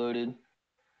dummy loaded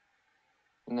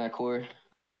in that core.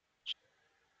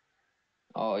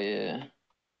 Oh yeah.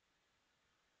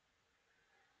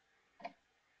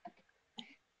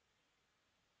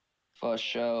 For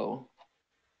sure.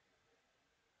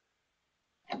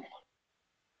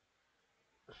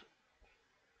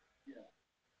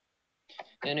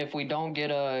 And if we don't get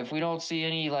if we don't see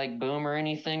any like boom or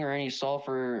anything or any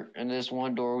sulfur in this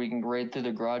one door, we can raid through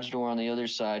the garage door on the other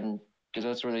side, and because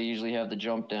that's where they usually have the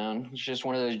jump down. It's just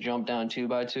one of those jump down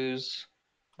 2x2s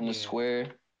in the square.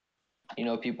 You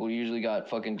know, people usually got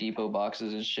fucking depot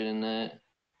boxes and shit in that.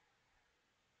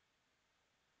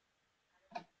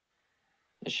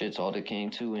 This shit's all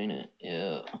decaying too, ain't it?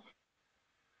 Yeah.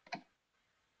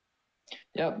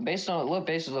 Yep, based on look,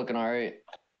 base is looking alright.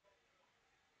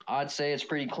 I'd say it's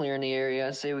pretty clear in the area.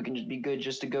 I'd say we can just be good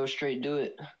just to go straight do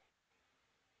it.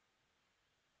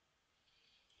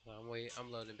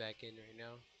 I'm loading back in right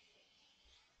now.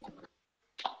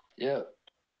 Yep.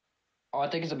 Oh, I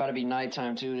think it's about to be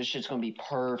nighttime too. This shit's gonna be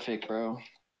perfect, bro.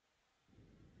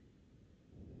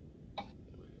 Alright.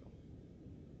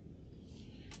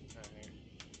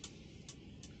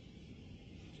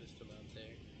 Just about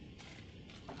there.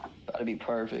 About to be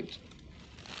perfect.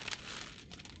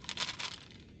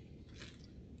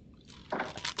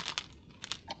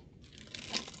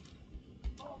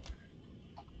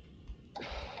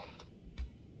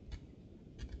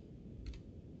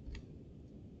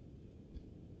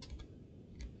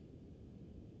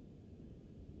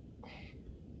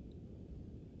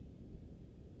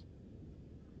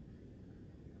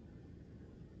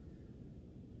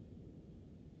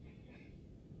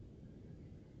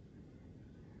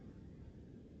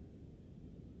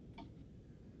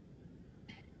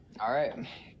 All right.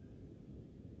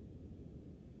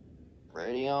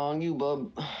 Ready on you,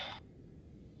 bub. Alright,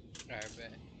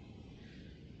 bet.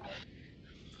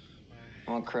 I'm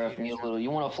gonna craft me a little. You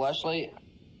want a flashlight?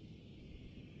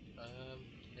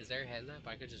 Is there a headlamp?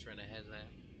 I could just run a headlamp.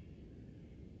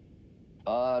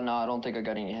 No, I don't think I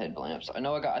got any headlamps. I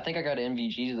think I got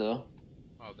MVGs though.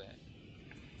 I'll bet.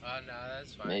 No,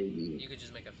 that's fine. Maybe. You could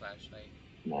just make a flashlight.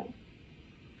 No.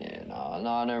 Yeah,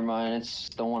 no, never mind. It's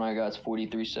the one I got's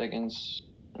 43 seconds.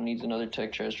 It needs another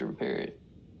tech chest to repair it.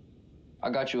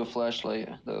 I got you a flashlight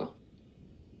though.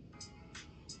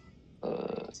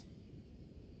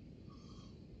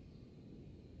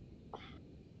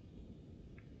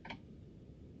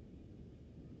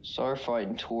 Start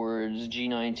fighting towards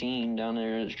G19 down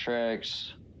there at the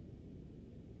tracks.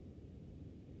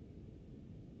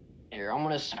 Here, I'm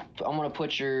gonna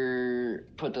put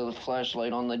the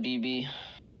flashlight on the DB.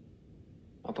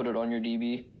 I'll put it on your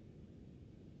DB.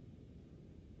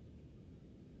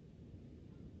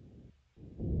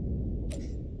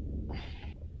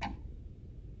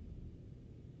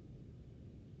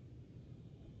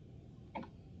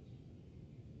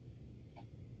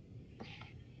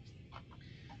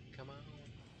 Come on.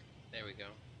 There we go.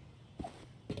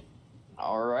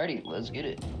 Alrighty, let's get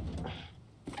it.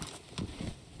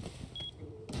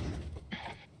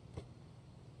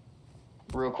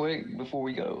 Real quick, before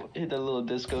we go, hit that little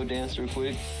disco dance real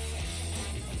quick.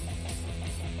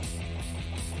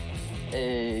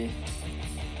 Hey.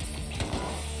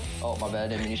 Oh, my bad.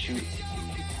 Didn't mean to shoot.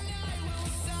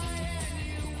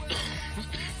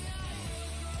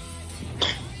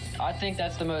 I think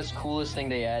that's the most coolest thing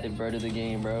they added, bro, to the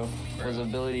game, bro. Was the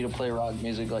ability to play rock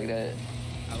music like that.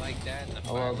 I like that and the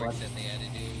fireworks that they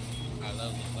added, dude. I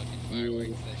love the fucking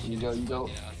fireworks. That shit is fucking awesome.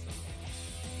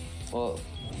 Well,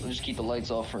 we'll just keep the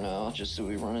lights off for now, just so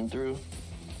we're running through.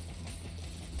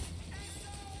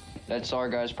 That SAR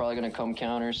guy's probably gonna come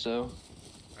counter, so.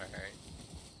 Alright.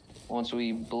 Once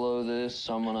we blow this,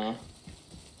 I'm gonna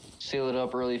seal it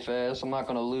up really fast. I'm not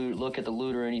gonna look at the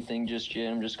loot or anything just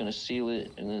yet. I'm just gonna seal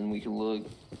it, and then we can look.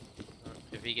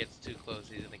 If he gets too close,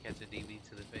 he's gonna catch a DB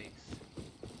to the face.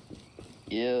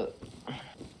 Yeah.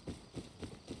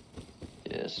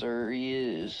 Yes, sir, he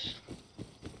is.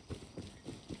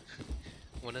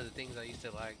 One of the things I used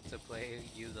to like to play,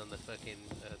 use on the fucking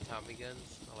Tommy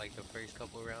guns, like the first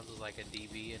couple rounds was like a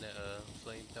DB and a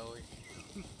flamethrower.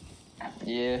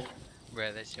 Yeah.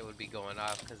 Bruh, that shit would be going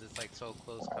off because it's like so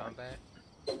close combat.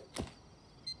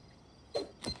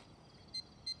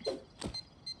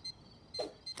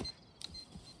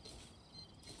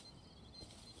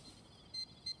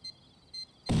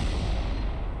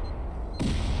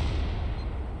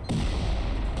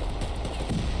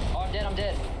 Oh, I'm dead, I'm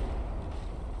dead.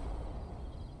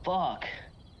 Fuck.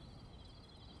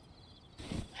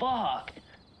 Fuck.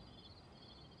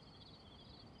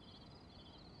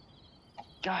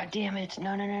 God damn it.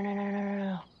 No, no, no, no, no, no,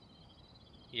 no.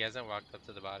 He hasn't walked up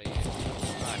to the body yet.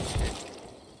 Oh, shit.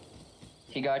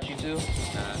 He got you too?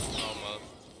 Nah, almost.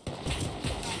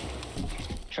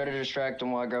 Try to distract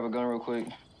him while I grab a gun real quick.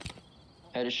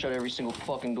 Had to shut every single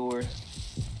fucking door.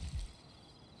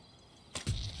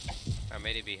 I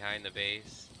made it behind the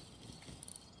base.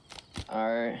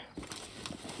 Alright.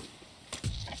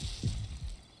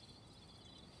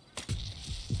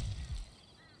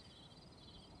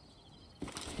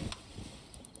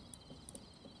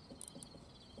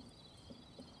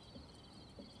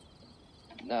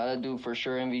 Nah, that dude for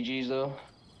sure MVGs though.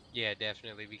 Yeah,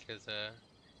 definitely, because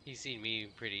he's seen me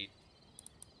pretty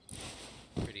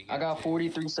good. I got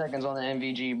 43 seconds on the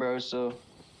MVG, bro, so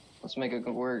let's make it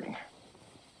work.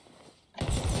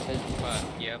 But,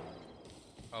 yep.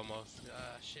 Almost.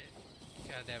 Shit.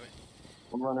 God damn it.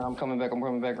 I'm running, I'm coming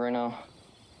back right now.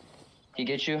 He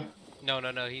get you? No,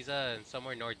 he's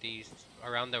somewhere northeast,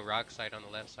 around the rock side on the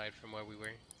left side from where we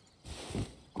were.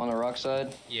 On the rock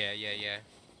side? Yeah.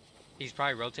 He's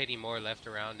probably rotating more left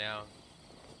around now,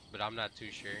 but I'm not too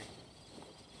sure.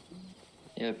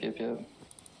 Yep.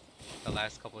 The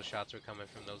last couple of shots were coming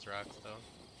from those rocks, though.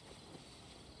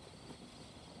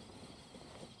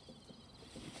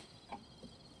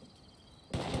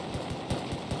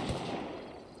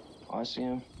 Oh, I see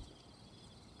him.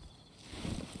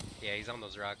 Yeah, he's on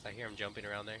those rocks. I hear him jumping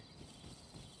around there.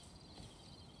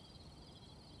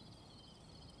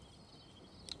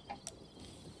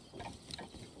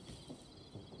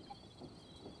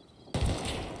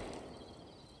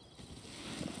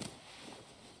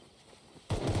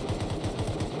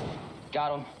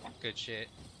 Got him. Good shit.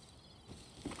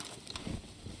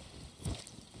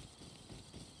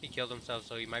 He killed himself,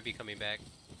 so he might be coming back.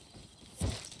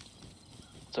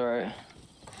 It's alright.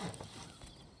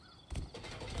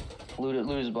 Loot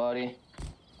his body.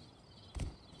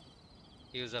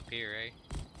 He was up here, right?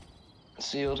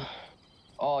 Sealed.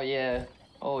 Oh yeah.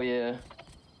 Oh yeah.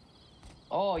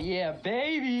 Oh yeah,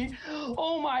 baby!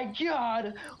 Oh my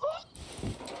god!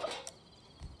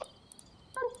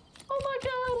 Oh my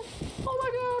god! Oh my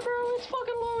god, bro! It's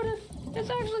fucking loaded! It's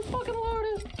actually fucking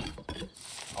loaded!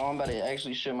 Oh, I'm about to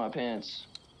actually shit my pants.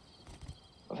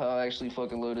 Of how actually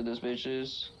fucking loaded this bitch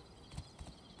is.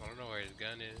 I don't know where his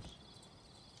gun is.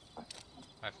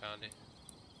 I found it.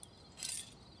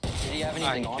 Did he have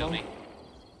anything he on killed him? me.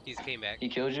 He's came back. He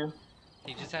killed you?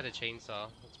 He just had a chainsaw.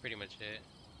 That's pretty much it.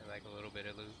 And like a little bit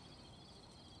of loot.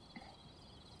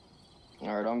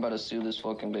 Alright, I'm about to seal this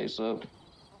fucking base up.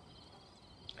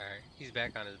 Alright, he's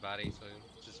back on his body, so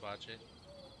just watch it.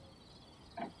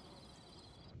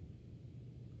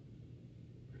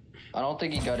 I don't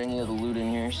think he got any of the loot in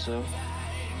here, so.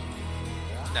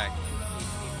 Nah.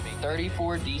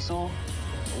 34 diesel?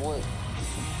 What?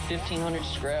 1500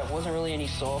 scrap? Wasn't really any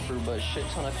sulfur, but a shit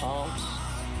ton of comps.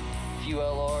 Few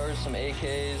LRs, some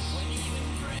AKs.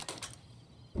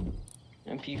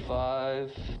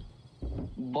 MP5.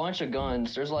 Bunch of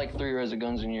guns. There's like 3 rows of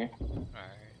guns in here. Alright.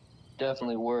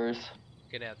 Definitely worth.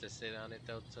 Gonna have to sit on it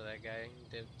though till that guy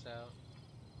dips out.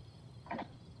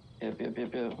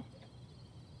 Yep.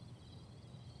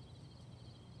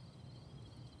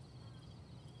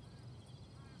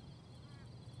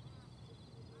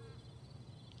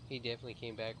 He definitely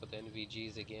came back with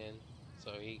NVGs again,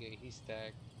 so he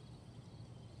stacked.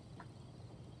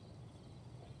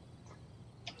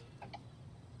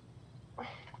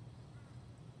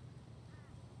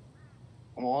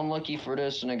 Well, unlucky for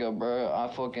this nigga, bro. I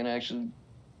fucking actually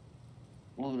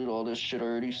looted all this shit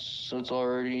already, so it's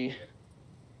already.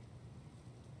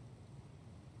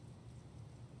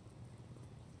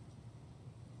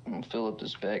 I'm gonna fill up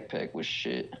this backpack with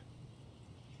shit.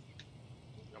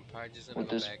 I'm probably just gonna With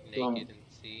go this back naked and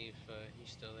see if he's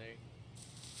still there.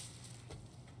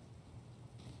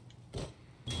 I'm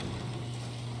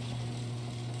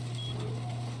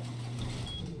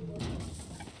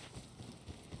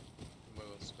gonna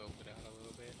go scope it out a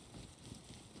little bit.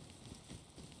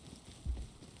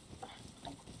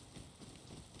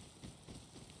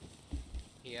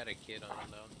 He had a kid on him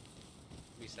though.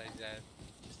 Besides that,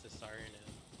 just a siren and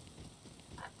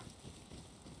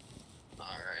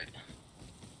Alright.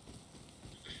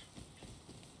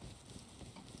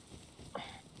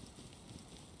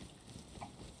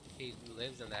 he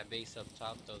lives in that base up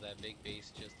top though, that big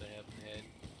base just ahead.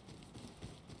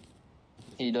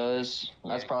 He does.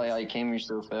 Yeah, That's probably how he came here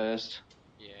so fast.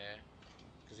 Yeah.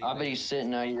 I bet he's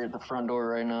sitting out here at the front door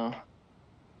right now.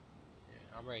 Yeah,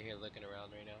 I'm right here looking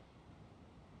around right now.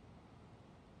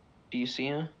 Do you see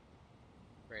him?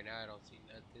 Right now I don't see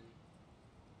nothing.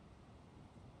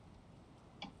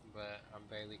 But I'm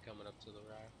barely coming up to the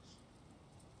rocks.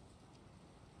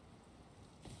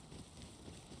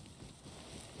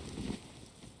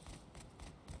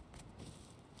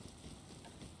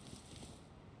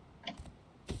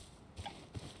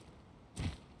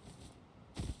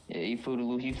 Yeah, he full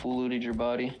looted your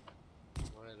body.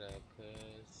 What up,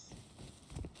 cuz?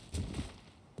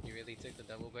 You really took the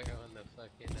double barrel on the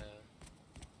fucking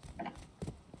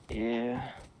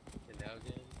Yeah. the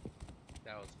Nalgan?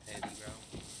 That was petty, bro.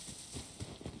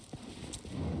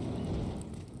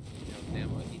 You know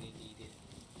damn well he didn't need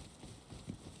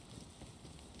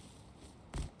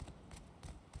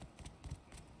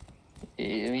it.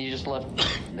 Yeah, I mean, you just left.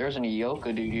 There's an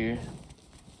Ioka dude here.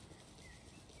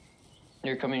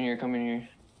 Here, come in here.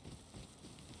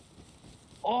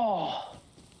 Oh!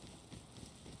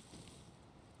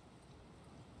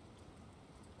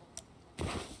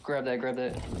 Grab that. I'll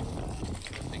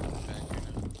take it back right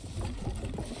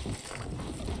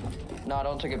now. Nah,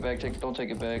 don't take it back. Don't take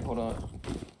it back. Hold on.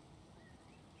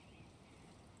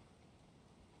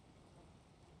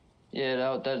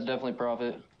 Yeah, that's definitely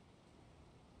profit.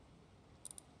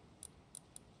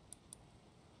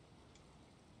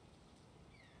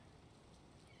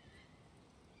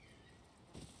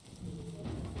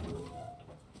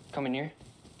 Come in here.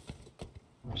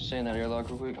 Stay in that airlock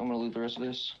real quick. I'm gonna loot the rest of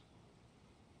this.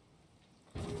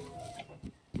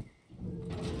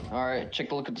 Alright, check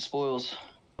the look at the spoils.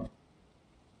 God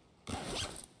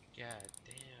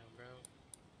damn, bro.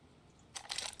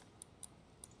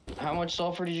 How much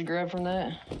sulfur did you grab from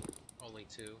that? Only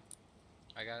 2.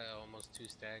 I got almost 2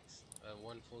 stacks.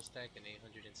 1 full stack and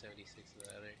 876 of the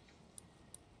other.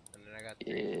 And then I got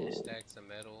 3 full stacks of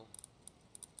metal.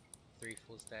 3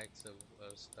 full stacks of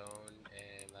stone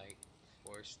and like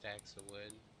 4 stacks of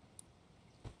wood.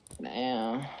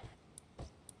 Damn.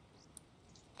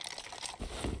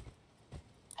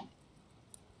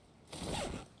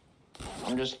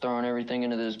 I'm just throwing everything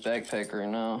into this backpack right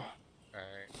now.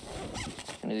 Alright.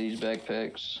 Into these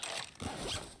backpacks.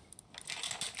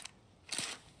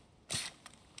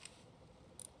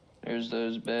 There's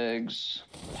those bags.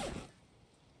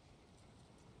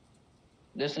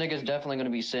 This nigga's definitely gonna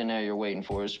be sitting out here waiting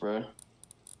for us, bro.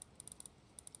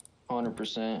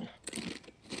 100%.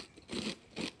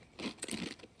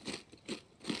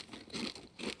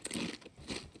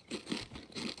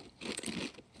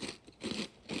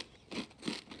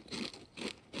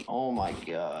 Oh my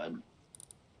god.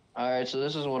 Alright, so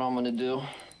this is what I'm gonna do.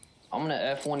 I'm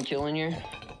gonna F1 kill in here.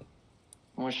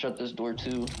 I'm gonna shut this door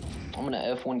too. I'm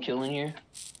gonna F1 kill in here.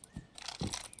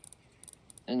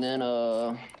 And then,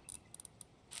 I'm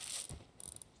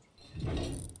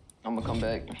gonna come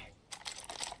back.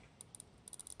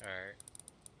 Alright.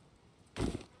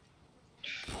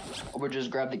 Or just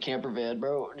grab the camper van,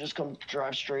 bro. Just come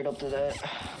drive straight up to that.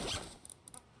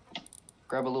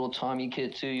 Grab a little Tommy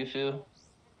kit too, you feel?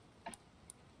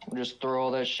 We'll just throw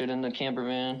all that shit in the camper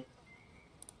van.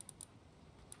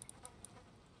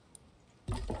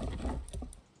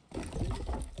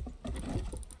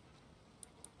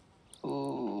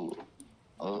 Ooh.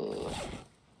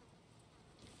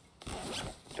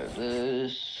 Got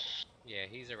this. Yeah,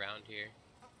 he's around here.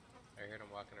 I heard him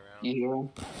walking around. You hear him?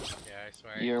 Yeah, I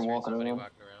swear. You hear him I walking somebody around?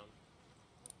 walking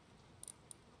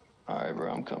around. Alright,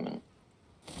 bro, I'm coming.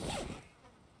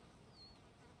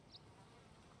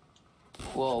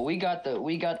 Well, we got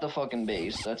the fucking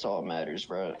base. That's all that matters,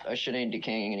 bro. That shit ain't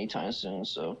decaying anytime soon.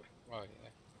 So Oh yeah.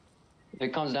 if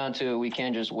it comes down to it, we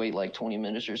can't just wait like 20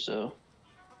 minutes or so.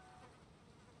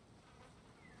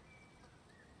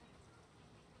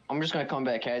 I'm just gonna come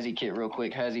back Hazzy kit real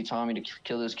quick. Hazzy Tommy to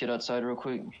kill this kid outside real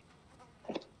quick.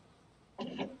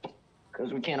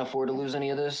 Cause we can't afford to lose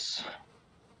any of this.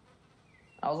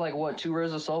 I was like, what, 2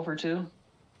 rows of sulfur too?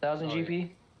 1,000 GP? Yeah.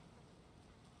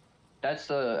 That's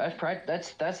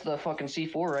the fucking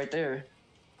C4 right there.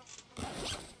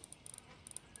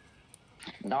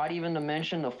 Not even to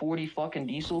mention the 40 fucking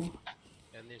diesel.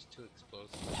 And there's 2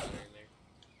 explosives out in there.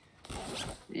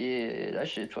 Yeah, that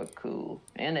shit's fucking cool.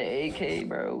 And the AK,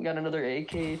 bro. We got another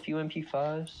AK, a few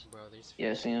MP5s. Bro, there's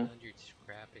Yeah, see him. 100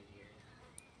 scrap in here.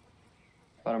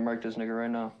 About to mark this nigga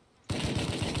right now.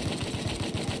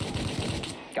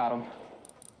 Got him.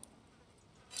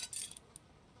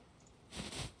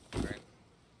 Right.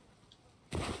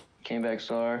 Came back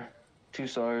SAR. 2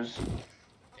 SARs. Damn.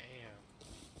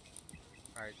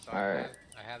 Alright, so Alright.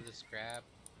 I have the scrap,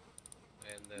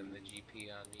 and then the GP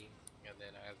on me, and then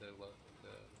I have the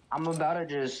I'm about to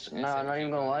just, nah, not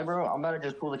even gonna lie, bro. I'm about to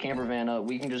just pull the camper van up.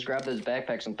 We can just grab those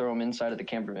backpacks and throw them inside of the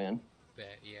camper van.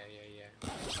 bet. Yeah.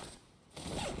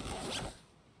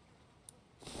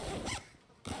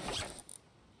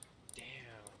 Damn.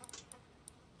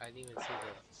 I didn't even see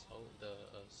the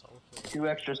sulfur. 2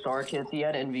 extra SAR kits. He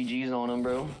had NVGs on him,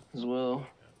 bro, as well.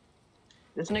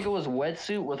 This nigga was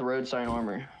wetsuit with road sign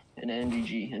armor and an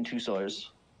NVG and 2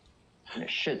 SARs. And a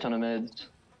shit ton of meds.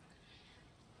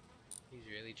 He's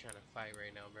really trying to fight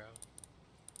right now, bro.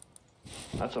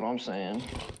 That's what I'm saying.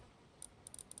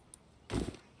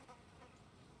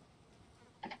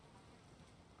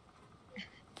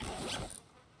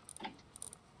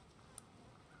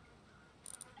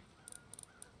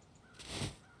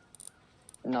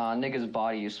 Nah, nigga's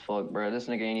body is fucked, bro. This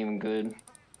nigga ain't even good.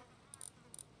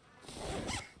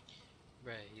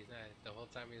 Right, he's not. The whole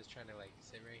time he was trying to like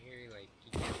sit right here, like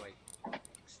he kept like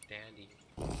standing.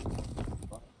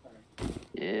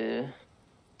 Yeah.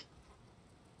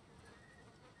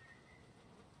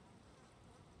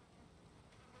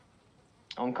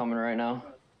 I'm coming right now.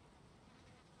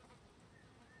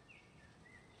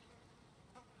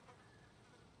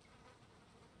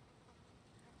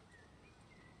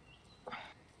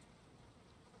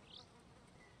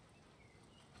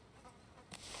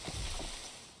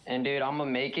 And dude, I'm gonna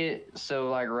make it so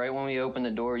like right when we open the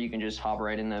door, you can just hop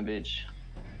right in that bitch.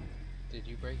 Did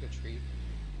you break a tree?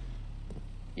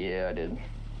 Yeah, I did.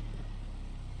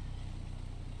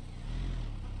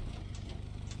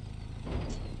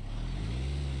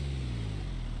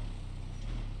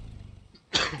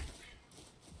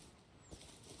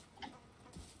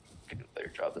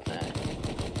 Better drop the thing.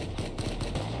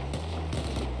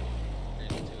 There's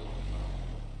 2 of them.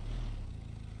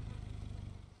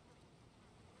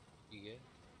 You good?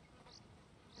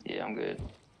 Yeah, I'm good.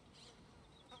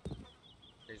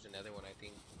 There's another one, I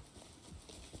think.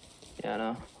 Yeah, I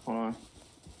know. Hold on.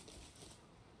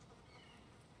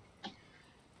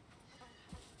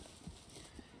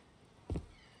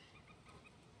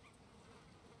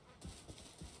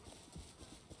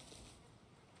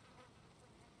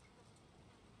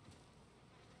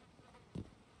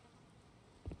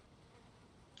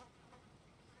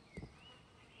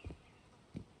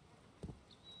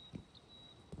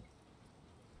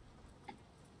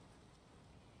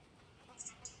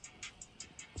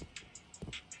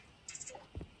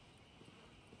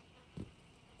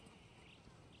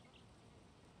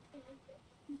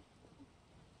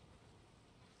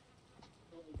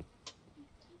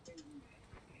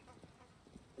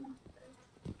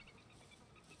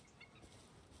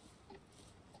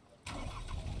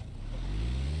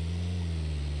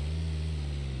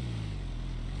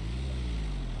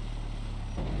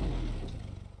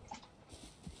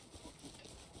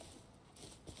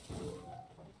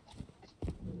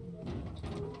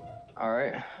 All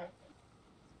right.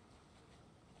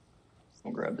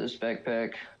 I'll grab this backpack. I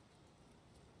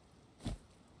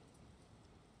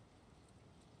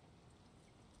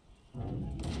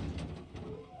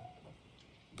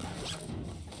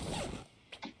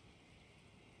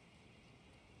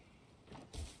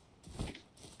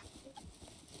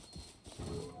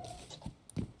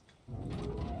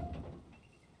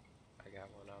got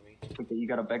one on me. Okay, you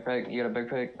got a backpack? You got a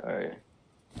backpack? All right.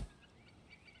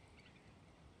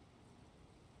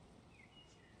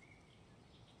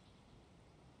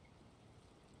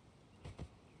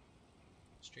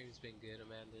 Stream's been good.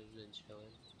 Amanda's been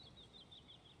chilling.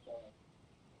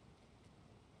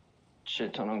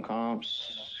 Shit ton on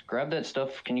comps. Grab that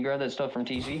stuff. Can you grab that stuff from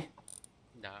TC?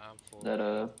 Nah, I'm full. That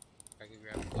I can grab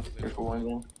grab a little bit Here of for one food.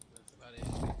 game. That's about it.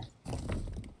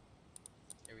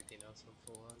 Everything else I'm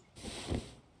full on.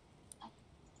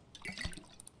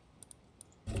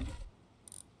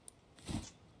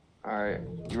 Alright,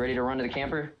 you ready to run to the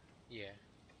camper? Yeah.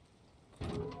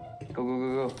 Go, go,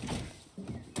 go, go.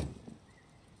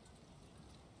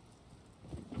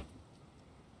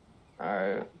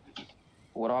 Alright.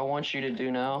 What I want you to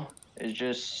do now is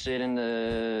just sit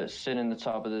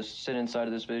inside of this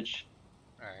bitch.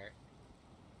 Alright.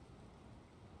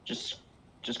 Just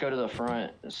go to the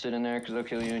front and sit in there because they'll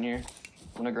kill you in here.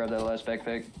 I'm gonna grab that last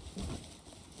backpack.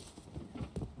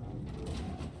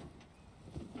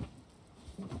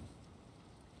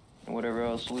 And whatever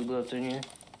else loot left in here.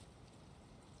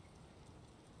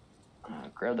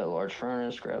 Grab that large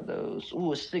furnace, grab those.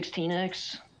 Ooh, a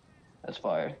 16x? That's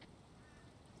fire.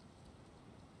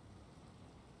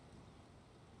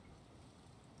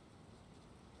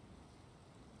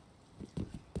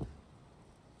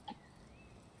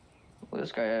 Well,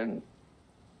 this guy had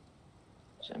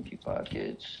some MP5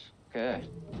 kids. Okay.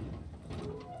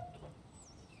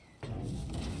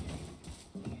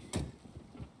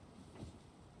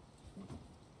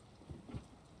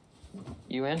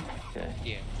 You in? Okay.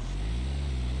 Yeah.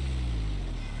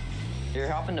 Here,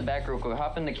 hop in the back real quick.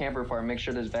 Hop in the camper part. Make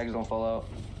sure those bags don't fall out.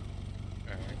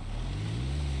 Alright.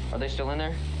 Are they still in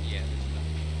there? Yeah,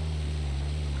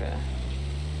 there's Okay.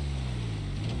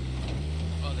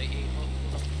 oh, they ate.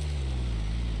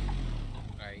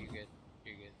 Alright, you're good.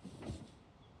 You're good.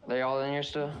 They all in here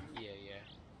still? Yeah, yeah.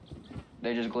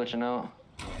 They just glitching out?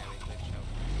 Yeah, they glitched out.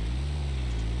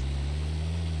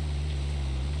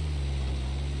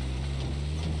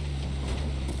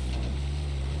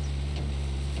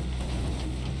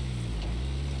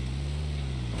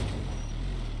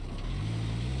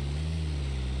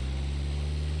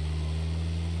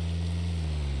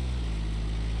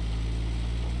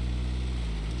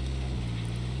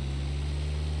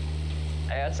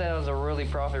 Hey, I'd say that was a really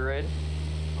profit raid.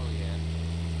 Oh, yeah.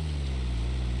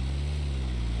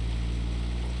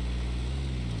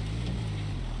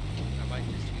 I might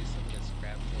just use some of the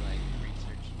scrap to, like,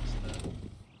 research and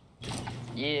stuff.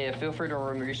 Yeah, feel free to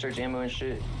research ammo and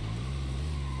shit.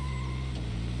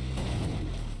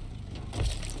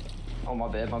 Oh, my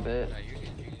bad, my bad. Nah, you're good,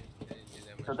 you're good. I didn't do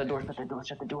that much Shut the door, damage. shut the door,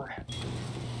 shut the door.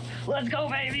 Let's go,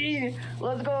 baby!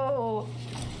 Let's go!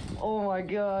 Oh my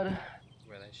god.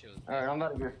 Bro, that shit was Alright, I'm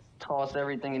about to just toss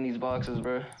everything in these boxes,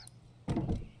 bro.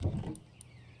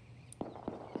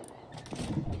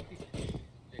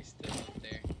 They're still up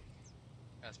there.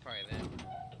 That's probably them.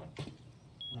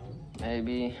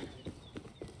 Maybe.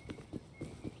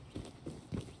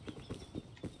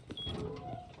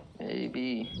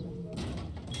 Maybe.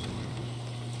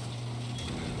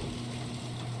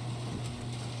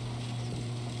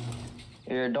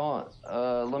 Here, don't.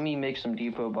 Let me make some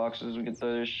depot boxes. We get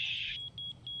those.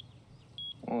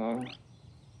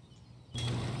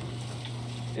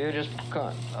 Here, just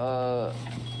cut.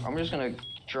 I'm just gonna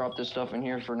drop this stuff in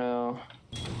here for now,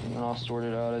 and then I'll sort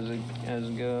it out as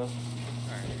it go.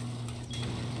 Alright.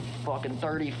 Fucking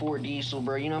 34 diesel,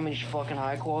 bro. You know how much fucking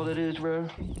high quality it is, bro?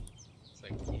 It's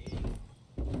like, yeah.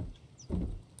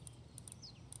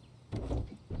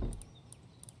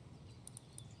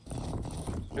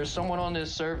 There's someone on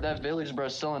this that village, bro,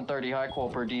 selling 30 high qual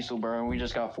per diesel, bro, and we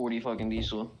just got 40 fucking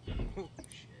diesel. Oh,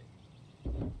 shit.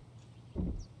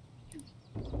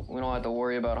 We don't have to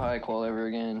worry about high qual ever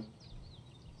again.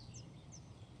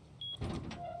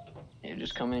 Yeah,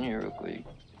 just come in here real quick.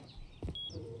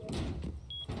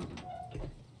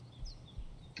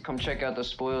 Come check out the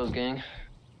spoils, gang.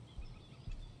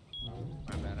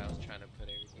 My bad, I was trying to put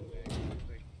everything back real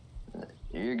quick.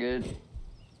 You're good.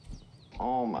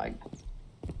 Oh my.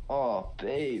 Oh,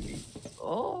 baby.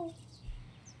 Oh.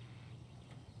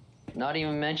 Not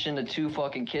even mention the 2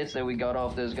 fucking kits that we got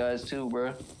off those guys, too,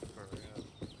 bro. For real.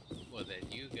 Well,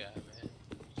 that you got, man.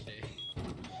 Shit.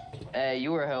 Hey,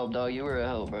 you were help, dog. You were a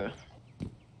help, bro.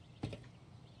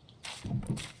 Damn,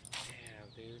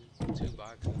 dude. 2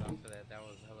 boxes off of that. That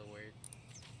was hella weird.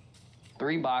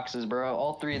 3 boxes, bro.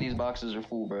 All 3 of these boxes are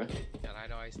full, bro. And I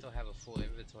know I still have a full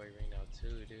inventory right now,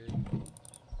 too, dude.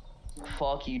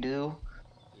 Fuck you, do.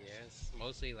 Yes.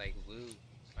 Mostly, like, loot.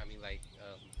 I mean, like,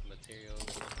 materials.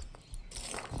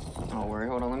 Don't worry.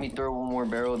 Hold on. Let me throw one more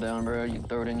barrel down, bro. You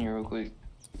throw it in here real quick.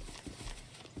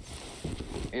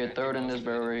 Here, throw it in this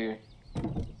barrel right here.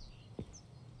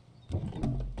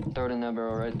 Throw it in that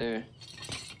barrel right there.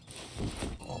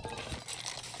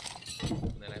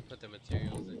 And then I put the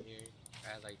materials in here. I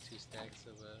had like 2 stacks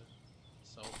of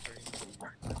sulfur,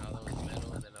 and all that was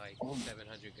metal, and then like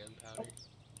 700 gunpowder.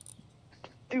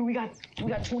 Dude, we got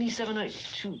 27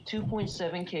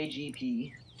 2.7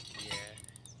 kgp. Yeah.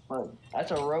 Look,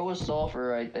 that's a row of sulfur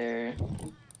right there.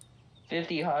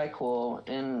 50 high qual,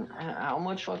 and how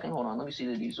much fucking, hold on, let me see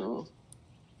the diesel.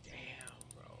 Damn,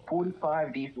 bro.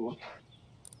 45 diesel.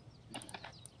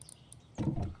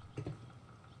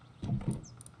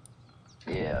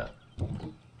 Yeah.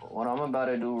 What I'm about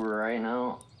to do right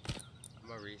now. I'm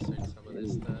gonna research some of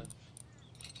this stuff.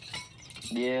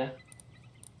 Yeah.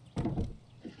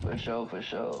 For sure, for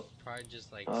sure. Probably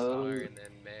just like SAR and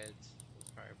then meds.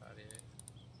 That's probably about it.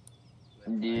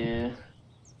 Yeah.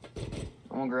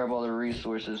 I'm gonna grab all the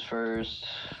resources first.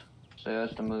 So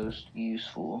that's the most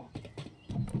useful. Oh,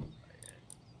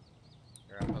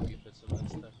 yeah. Or I'll help you put some of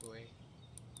this stuff away.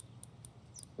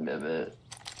 Bet.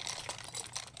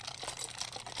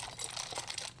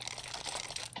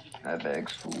 That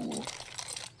bag's full.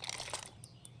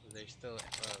 Is there still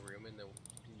room in the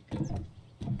gun?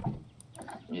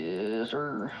 Yes,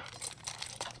 sir.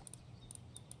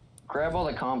 Grab all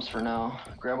the comps for now.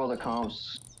 Grab all the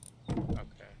comps.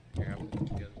 Okay. Here, I'll put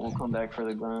the guns. We'll come back for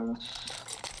the guns.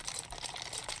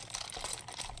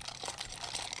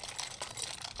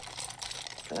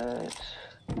 That.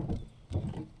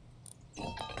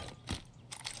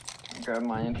 Grab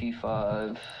my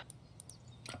MP5.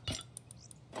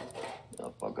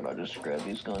 Oh, fuck it, I'll just grab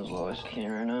these guns while I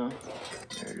can right now.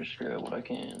 Here, just grab what I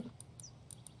can.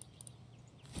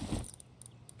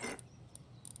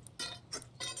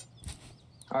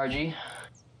 RG,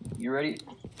 you ready?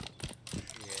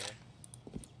 Yeah.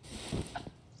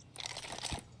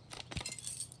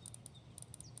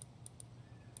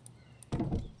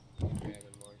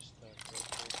 Grabbing more stuff real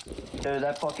quick. Dude,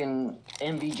 that fucking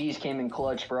MVGs came in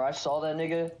clutch, bro. I saw that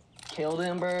nigga, killed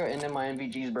him, bro, and then my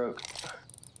MVGs broke.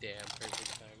 Damn,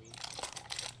 perfect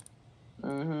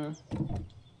timing.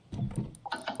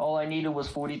 All I needed was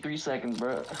 43 seconds,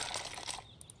 bro.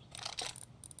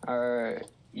 Alright,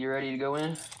 you ready to go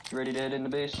in? You ready to head in the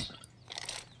base?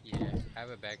 Yeah, I have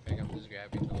a backpack. I'm just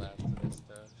grabbing the last of this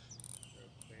stuff real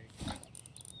quick.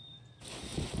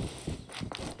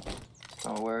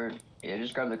 Oh, word. Yeah,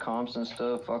 just grab the comps and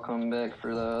stuff. I'll come back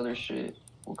for the other shit.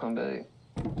 We'll come back.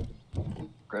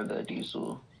 Grab that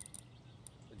diesel.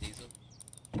 The diesel?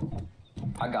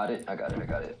 I got it.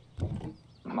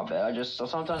 My bad.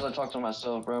 Sometimes I talk to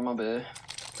myself, bro. My bad.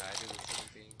 Nah, I do the same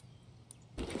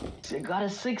thing. It got a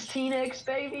 16x,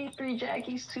 baby. 3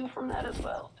 jackies, 2 from that as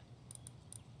well.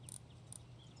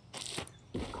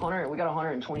 We got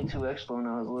 122 expo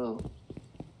now as well.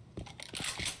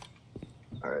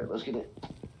 Alright, let's get it.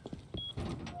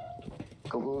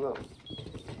 Go.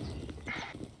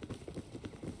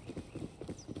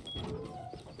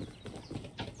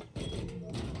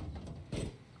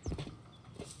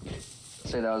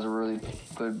 Say that was a really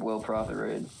good, well-profit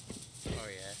raid. Oh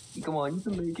yeah. Come on, you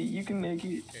can make it. Here,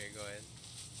 go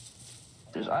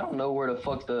ahead. I don't know where the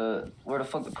fuck to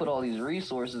put all these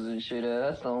resources and shit at.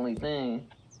 That's the only thing.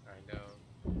 I know.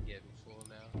 Getting full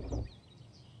now.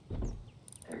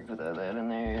 Here, put that in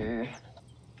there.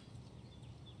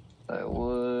 That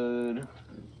wood.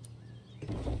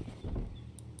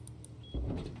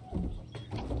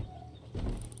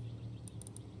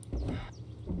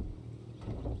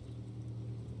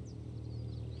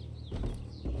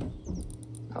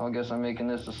 I guess I'm making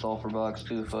this a sulfur box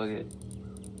too, fuck it.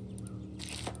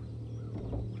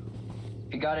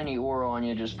 If you got any ore on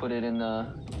you, just put it in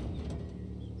the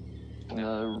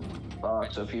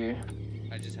box up here.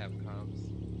 I just have comps.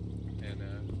 And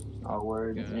Oh,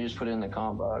 word. Yeah. You just put it in the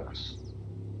comp box.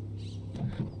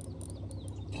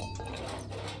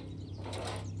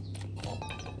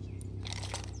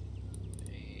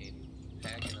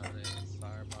 packing on the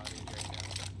SAR bodies right now.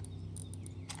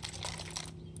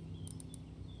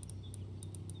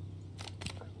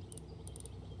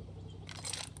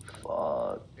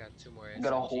 Fuck. Got 2 more We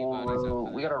got a SMG whole bodies row.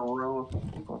 up We got a row.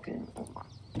 Fucking.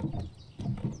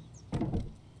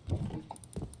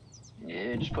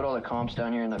 Yeah, just put all the comps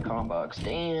down here in the comp box.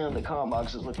 Damn, the comp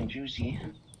box is looking juicy.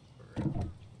 for real.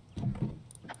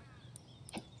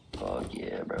 Fuck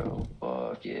yeah, bro.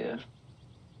 Fuck yeah.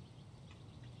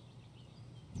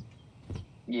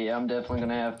 Yeah, I'm definitely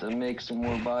gonna have to make some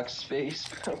more box space,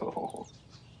 bro.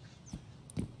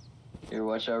 Here,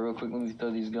 watch out real quick. Let me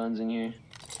throw these guns in here.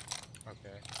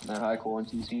 Okay. That high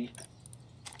quality TC.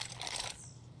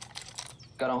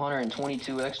 Got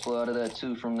 122 expo out of that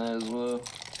too from that as well.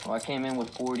 Oh, I came in with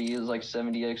 40. It was like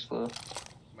 70 expo.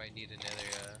 Might need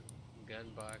another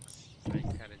gun box. I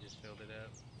kind of just filled it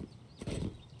up.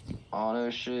 Oh no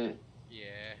shit.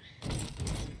 Yeah.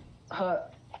 Huh.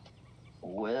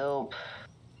 Well.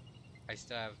 I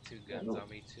still have 2 guns on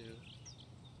me too.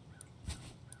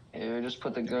 Here, just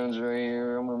put the guns right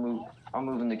here. I'm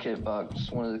moving the kit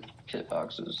box. One of the kit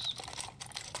boxes.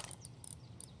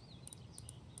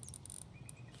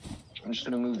 I'm just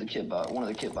gonna move the kit box. One of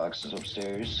the kit boxes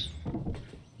upstairs.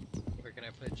 Where can I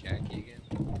put Jackie again?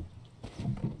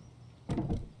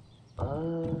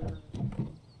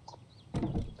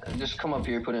 Just come up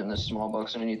here. Put it in this small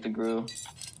box underneath the grill.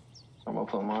 I'm gonna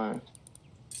put mine.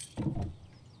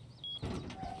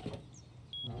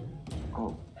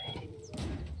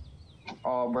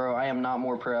 Oh, bro, I am not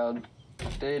more proud.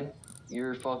 Dude,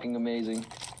 you're fucking amazing.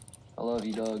 I love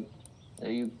you, dog. Yeah,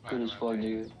 you good as fuck,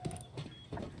 dude.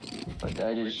 But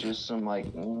that is just some, like,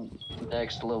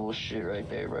 next level shit right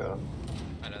there, bro.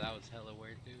 I know that was hella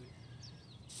weird, dude.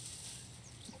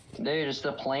 Dude, just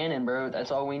the planning, bro.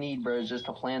 That's all we need, bro, is just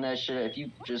to plan that shit. If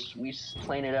you just, we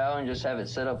plan it out and just have it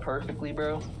set up perfectly,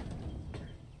 bro.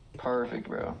 Perfect,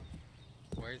 bro.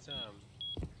 Where's,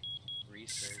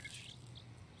 research?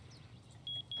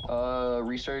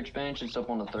 Research bench, it's up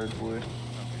on the 3rd floor.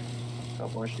 Okay.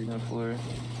 Up on the shooting floor.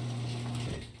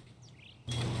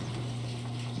 Just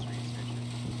researching.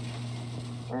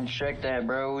 And check that,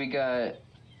 bro. We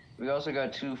also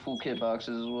got 2 full kit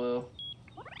boxes as well.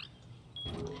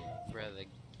 Bruh,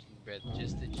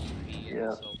 just the GP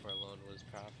and the sulfur alone was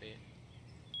profit.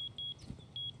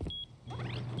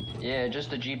 Yeah, just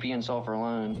the GP and sulfur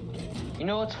alone. You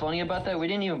know what's funny about that? We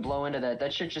didn't even blow into that.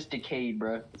 That shit just decayed,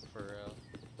 bro. For real.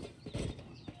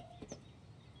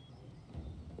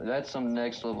 That's some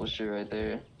next level shit right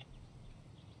there.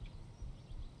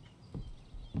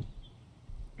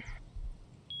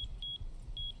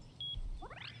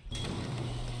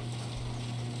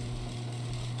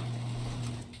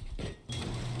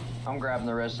 I'm grabbing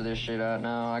the rest of this shit out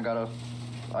now. I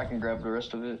can grab the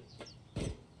rest of it.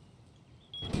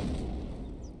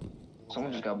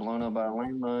 Someone just got blown up by a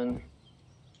landmine.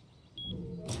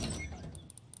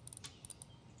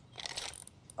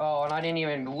 Oh, and I didn't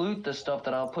even loot the stuff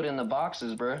that I'll put in the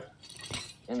boxes, bro.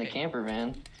 In the camper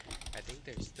van. I think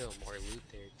there's still more loot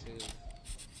there, too.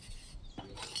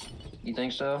 You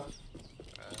think so?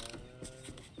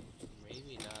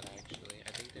 Maybe not, actually.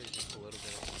 I think there's just a little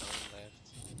bit of stone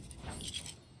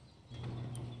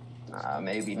left. Nah,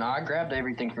 maybe. Nah, I grabbed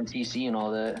everything from TC and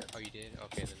all that. Oh, you did?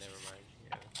 Okay, then never mind.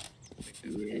 Yeah. I think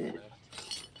there's Yeah. left.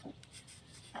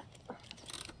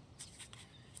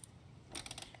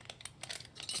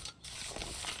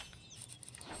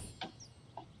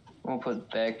 I'm gonna put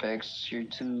backpacks here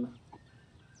too.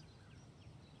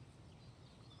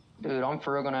 Dude, I'm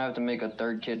for real gonna have to make a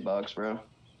 3rd kit box, bro.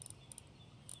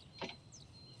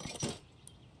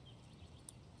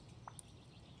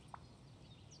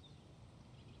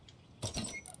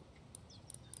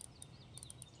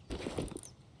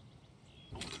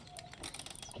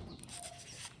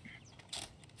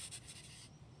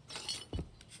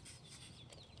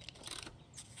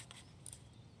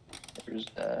 There's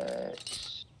that.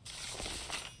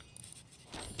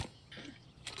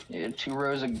 Yeah, 2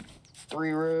 rows of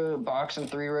 3 box and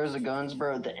 3 rows of guns,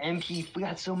 bro. The MP, we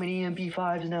got so many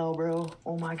MP5s now, bro.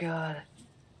 Oh my god.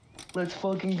 Let's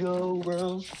fucking go,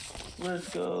 bro. Let's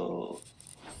go.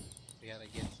 We gotta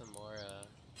get some more,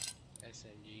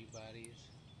 SMG bodies.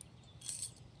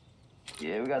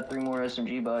 Yeah, we got 3 more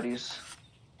SMG bodies.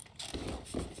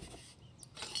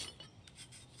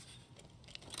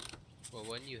 Well,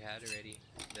 one you had already.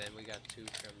 Then we got 2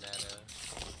 from that,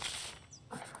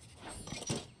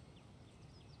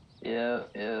 Yeah.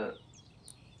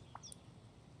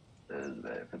 There's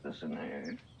that. Put this in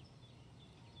there.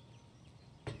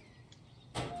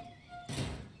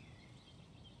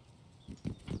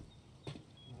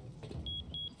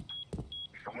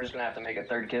 I'm just gonna have to make a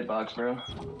 3rd kit box, bro.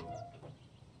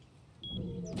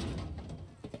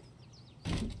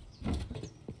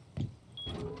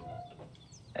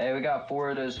 Hey, we got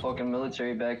 4 of those fucking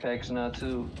military backpacks now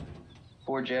too.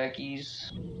 4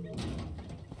 Jackies.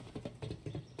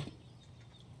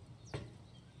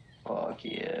 Fuck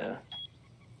yeah.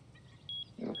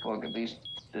 Fuck, at least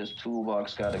this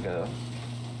toolbox gotta go.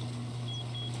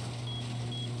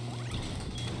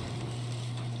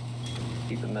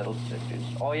 Keep the metal detectors.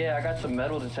 Oh yeah, I got some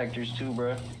metal detectors too,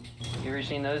 bro. You ever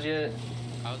seen those yet?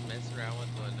 I was messing around with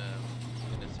one,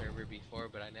 in the server before,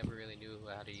 but I never really knew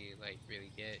how to, like,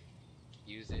 really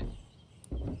use it.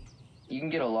 You can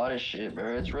get a lot of shit,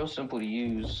 bro. It's real simple to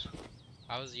use.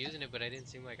 I was using it, but I didn't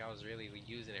seem like I was really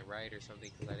using it right or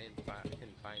something, because I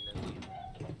couldn't find nothing.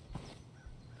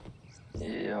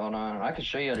 Yeah, hold on. I can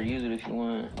show you how to use it if you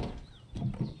want.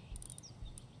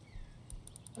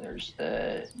 There's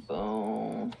that.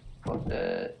 Boom. Fuck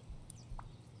that.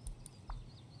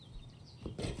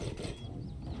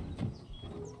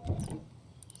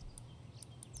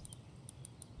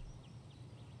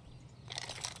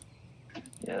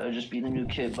 Yeah, it'll just be the new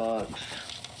kit box.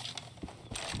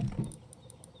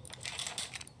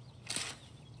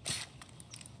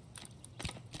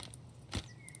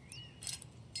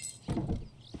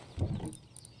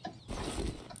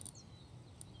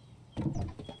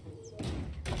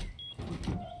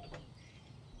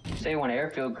 Say when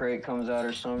Airfield Crate comes out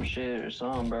or some shit or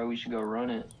something, bro, we should go run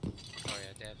it. Oh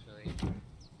yeah, definitely.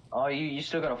 Oh, you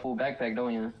still got a full backpack,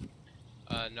 don't you?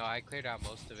 No, I cleared out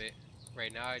most of it.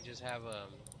 Right now I just have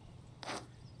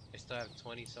I still have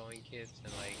 20 sewing kits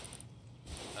and like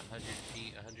 100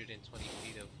 feet, 120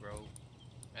 feet of rope,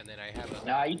 and then I have a.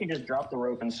 Nah, you can just drop the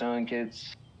rope and sewing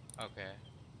kits. Okay.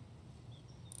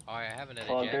 Oh, I have another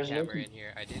Fuck, there's jackhammer nothing- in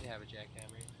here. I did have a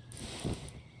jackhammer.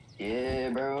 Yeah,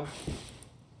 bro.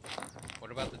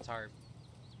 What about the tarp?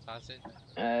 Toss it?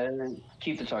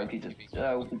 Keep the tarp,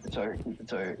 we'll keep the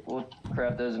tarp. We'll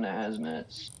craft those in the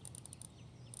hazmats.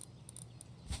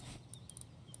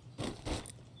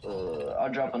 I'll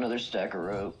drop another stack of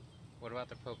rope. What about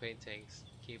the propane tanks?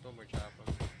 Keep them or drop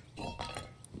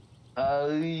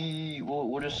them?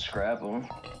 We'll just scrap them.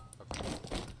 Okay.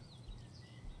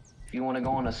 If you want to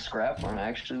go on a scrap run,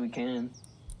 actually, we can.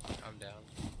 I'm down.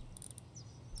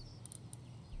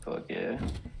 Fuck yeah.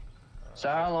 So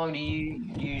how long do you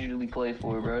usually play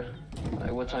for, bro?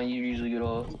 Like, what time you usually get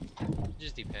off?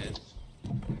 Just depends.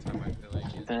 What time I feel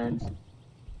like it. Depends.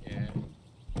 Yeah.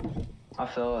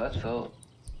 That's felt.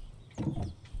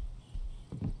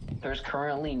 There's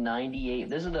currently 98.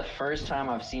 This is the first time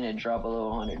I've seen it drop below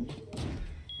 100.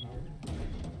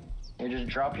 You just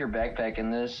drop your backpack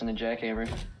in this and a jackhammer.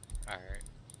 Alright.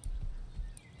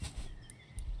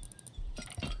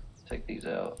 Take these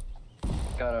out.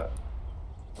 Gotta.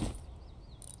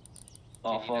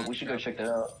 Oh Can you fuck, not we should go drop- check that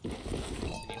out. Can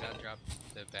you not drop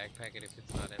the backpack if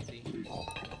it's not empty?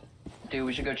 Dude,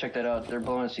 we should go check that out. They're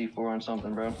blowing a C4 on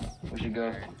something, bro. We should go.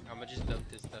 Alright. I'm gonna just dump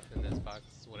this stuff in this box,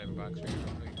 whatever box right here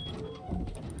real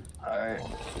quick. Alright.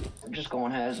 Just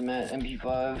going hazmat,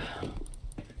 MP5.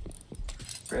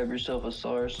 Grab yourself a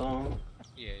SAR or something.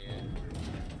 Yeah,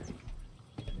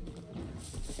 yeah.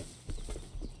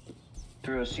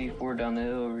 Threw a C4 down the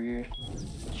hill over here.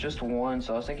 It's just one,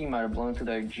 so I was thinking he might have blown through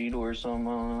that G door or something.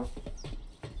 I don't know.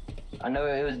 I know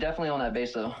it was definitely on that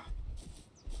base though.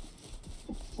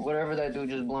 Whatever that dude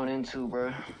just blown into,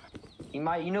 bro. You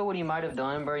know what he might have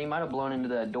done, bro? He might have blown into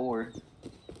that door.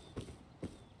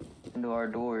 Into our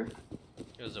door.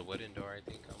 It was a wooden door, I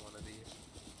think, on one of these.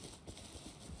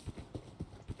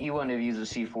 He wouldn't have used a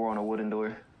C4 on a wooden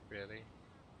door. Really?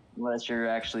 Unless you're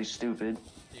actually stupid.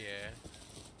 Yeah.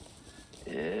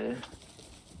 Yeah.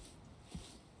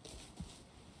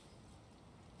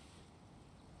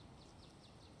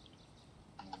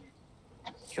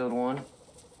 Killed one.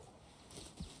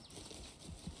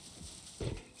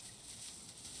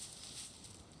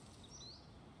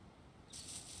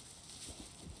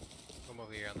 I'm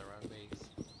over here on the wrong base.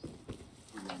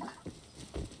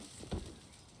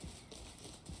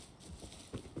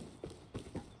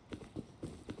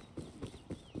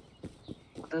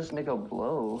 What this nigga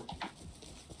blow?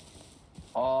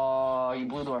 Oh, you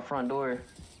blew through our front door.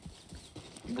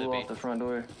 You blew off the front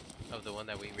door. Of the one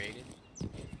that we raided?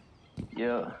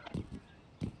 Yeah.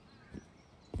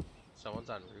 Someone's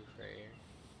on roof right here.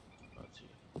 Oh, that's you.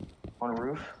 On a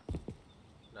roof?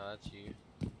 No, that's you.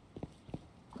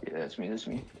 Yeah, that's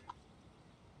me.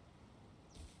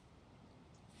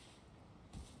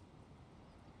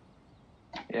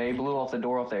 Yeah, he blew off the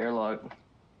door off the airlock.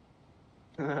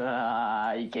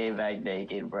 He came back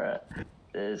naked, bruh.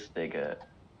 This nigga.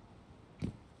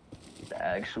 The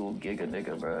actual giga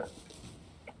nigga, bruh.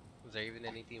 Was there even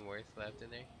anything worth left in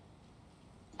there?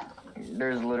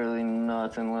 There's literally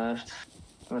nothing left.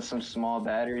 With some small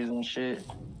batteries and shit.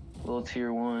 Little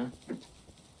tier 1.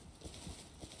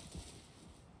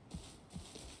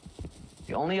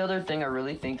 The only other thing I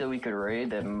really think that we could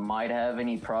raid that might have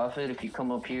any profit if you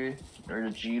come up here, or the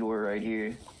G door right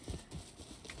here.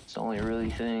 It's the only really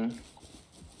thing.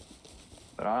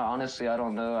 But honestly, I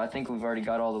don't know. I think we've already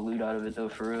got all the loot out of it though,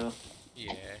 for real.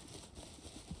 Yeah.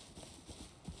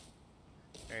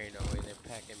 There ain't no way they're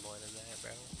packing more than that,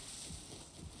 bro.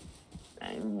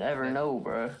 I never know,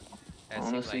 bro. That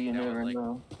seemed Honestly, like you that never was, like,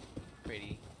 know.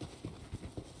 pretty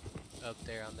up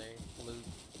there on their loot.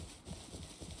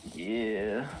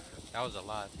 Yeah. That was a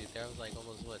lot, dude. That was like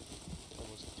almost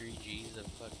 3 G's of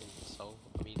fucking soul.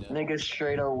 I mean, Niggas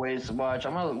straight up waste. Watch,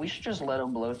 we should just let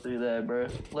him blow through that, bro.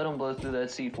 Let him blow through that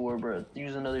C4, bro.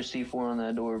 Use another C4 on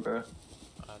that door, bro.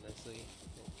 honestly,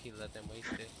 he let them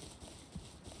waste it.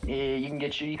 Yeah,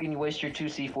 you can waste your 2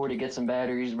 C4 to get some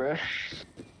batteries, bro.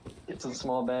 Get some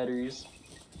small batteries.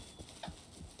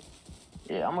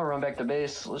 Yeah, I'm gonna run back to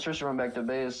base. Let's just run back to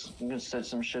base. I'm gonna set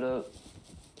some shit up.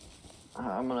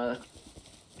 I'm gonna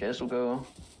guess we'll go.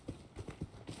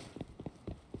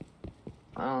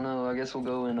 I don't know. I guess we'll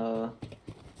go in on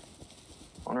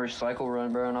a recycle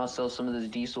run, bro, and I'll sell some of this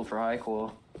diesel for high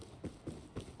qual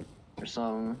or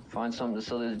something. Find something to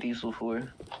sell this diesel for.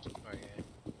 Okay.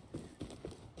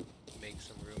 Make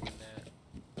some room in that.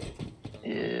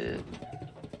 Yeah.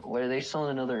 Wait, are they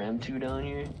selling another M2 down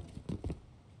here?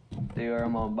 They are.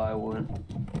 I'm gonna buy one.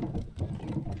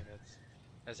 Yeah,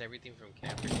 that's everything from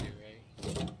camper too,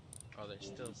 right? Oh, there's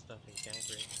still stuff in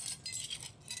camper.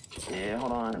 Yeah,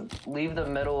 hold on. Leave the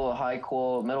metal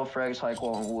frags high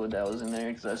qual and wood that was in there,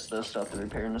 because that's the stuff to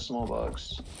repair in the small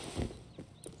box.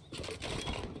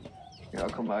 Yeah, I'll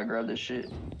come by and grab this shit.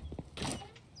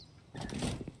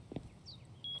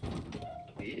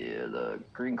 Yeah, the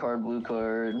green card, blue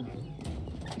card.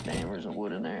 Damn, there's some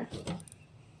wood in there.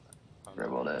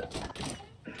 Grab all that.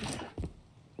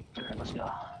 Alright, let's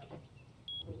go.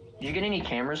 Did you get any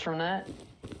cameras from that?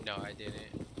 No, I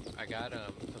didn't. I got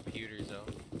computers though.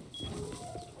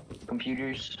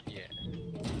 Computers? Yeah.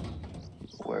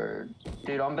 Word.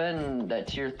 Dude, I'm betting that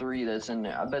tier 3 that's in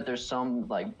there. I bet there's some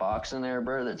like box in there,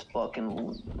 bro, that's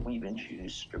fucking leaving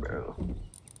juice, bro.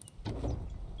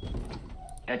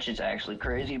 That shit's actually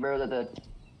crazy, bro, that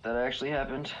actually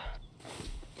happened.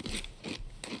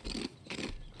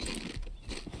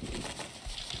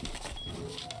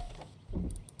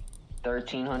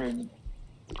 $1,300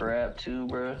 grab too,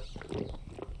 bro.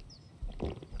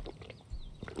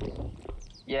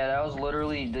 Yeah, that was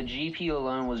literally the GP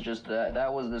alone was just that.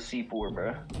 That was the C4,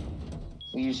 bro.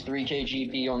 We used 3K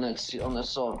GP on that on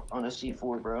the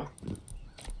C4, bro.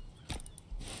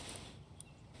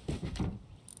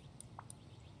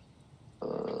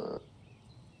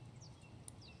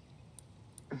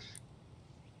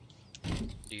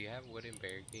 Do you have wooden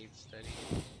barricades studied?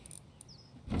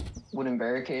 Wooden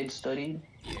barricade studied?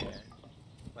 Yeah.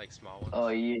 Like small ones? Oh,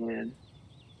 yeah.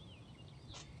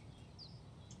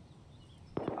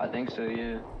 I think so,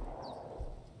 yeah.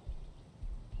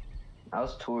 I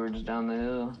was towards down the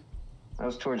hill. I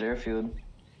was towards airfield.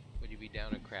 Would you be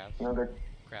down to craft one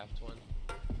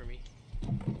for me?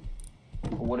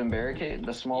 A wooden barricade?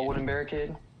 The small wooden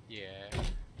barricade? Yeah.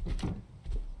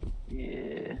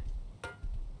 Yeah.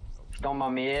 Don't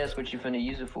mind me ask what you finna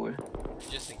use it for.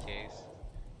 Just in case.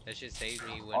 That should save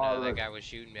me when that guy was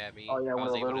shooting at me. Oh yeah, one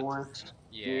of the little to, ones?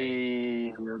 Yeah.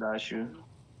 Yeah, got you.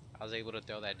 I was able to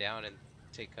throw that down and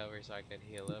take cover so I could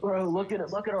heal up. Bro, look at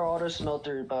our auto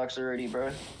smelter box already, bro.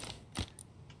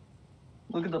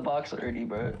 Look at the box already,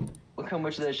 bro. Look how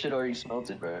much of that shit already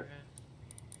smelted, bro.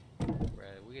 Bro,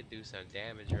 we could do some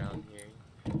damage around here.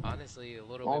 Honestly, a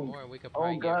little bit more and we could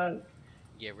probably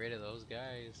get rid of those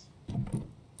guys.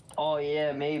 Oh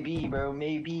yeah, maybe, bro,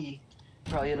 maybe.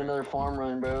 Probably hit another farm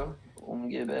run, bro, when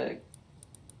we get back.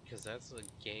 Because that's a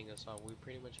gang assault. We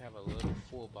pretty much have a little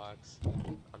full box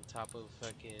on top of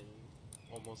fucking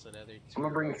almost another 2. I'm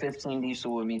gonna bring 15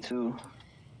 diesel with me too.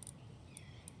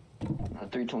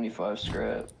 325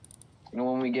 scrap. And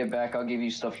when we get back, I'll give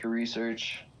you stuff to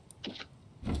research.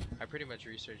 I pretty much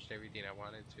researched everything I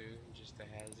wanted to. Just the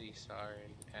Hazy, SAR,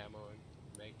 and ammo and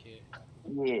med kit.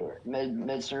 Yeah,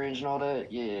 med syringe and all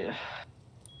that. Yeah.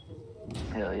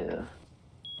 Hell yeah.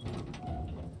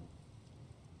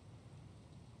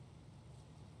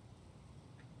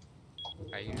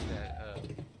 I use that,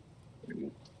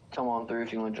 Come on through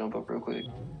if you want to jump up real quick.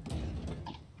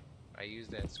 I used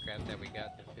that scrap that we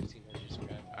got, the 1500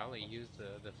 scrap. I only used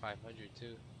the 500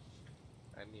 too.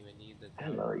 I didn't even need the...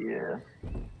 Hell yeah.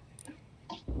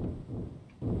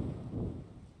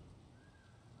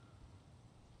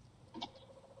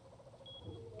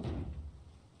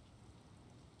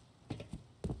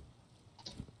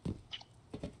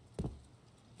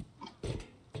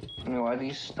 Why do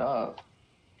you stop?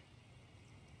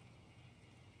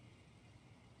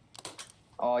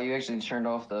 Oh, you actually turned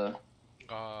off the...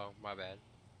 Oh, my bad.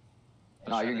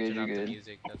 No, you're good, you're good. The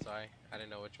music, that's why. I didn't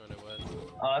know which one it was.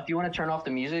 If you want to turn off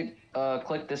the music,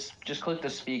 click this, just click the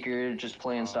speaker, just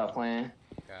play and stop playing.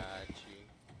 Got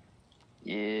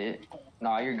you. Yeah.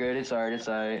 Nah, you're good, it's alright, it's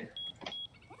alright.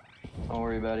 Don't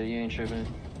worry about it, you ain't tripping.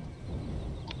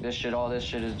 All this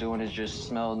shit is doing is just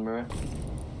smelling, bro.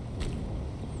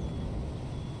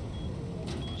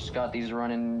 Just got these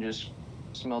running, just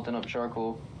smelting up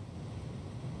charcoal.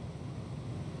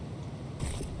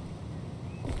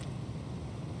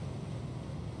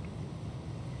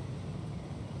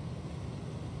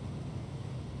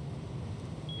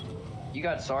 You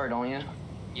got SAR, don't you?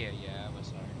 Yeah, I'm a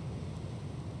SAR.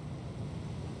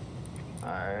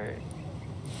 Alright.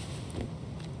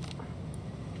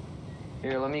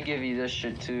 Here, let me give you this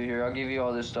shit too. Here, I'll give you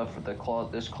all this stuff with the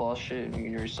cloth, this cloth shit. You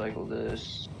can recycle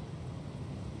this.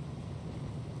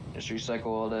 Just recycle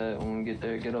all that when we get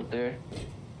there. Get up there.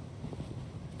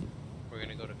 We're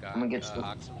gonna go to God. I'm gonna get stuff.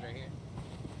 Oxum's right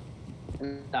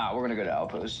here. Nah, we're gonna go to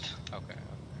Outpost. Okay.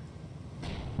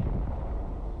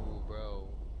 Ooh, bro.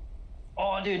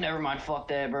 Oh, dude, never mind. Fuck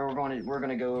that, bro. We're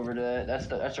gonna go over to that.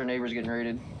 That's our neighbors getting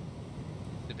raided.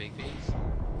 The big face.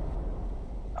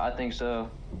 I think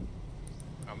so.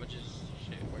 I'ma just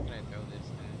shit. Where can I throw this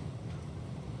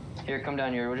at? Here, come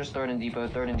down here. We'll just throw it in depot.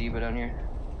 Throw it in depot down here.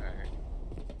 Alright.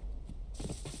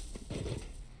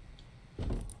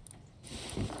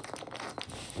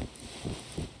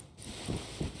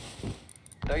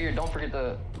 Throw your. Don't forget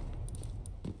the.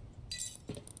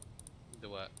 The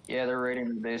what? Yeah, they're raiding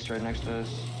the base right next to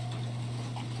us.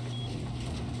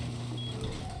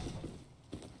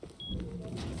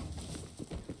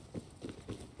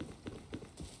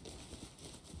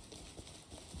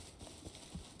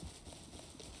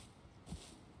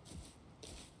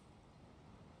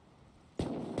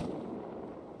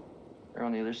 They're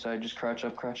on the other side. Just crouch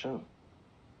up, crouch up.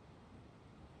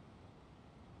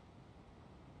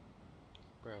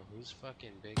 Bro, who's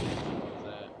fucking big ass was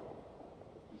that?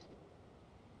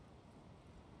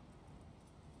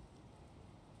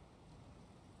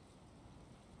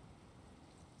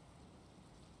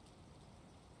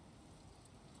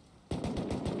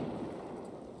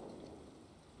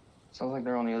 Sounds like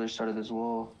they're on the other side of this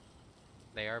wall.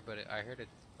 They are, but I heard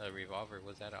a revolver.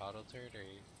 Was that an auto turret or?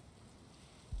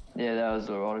 Yeah, that was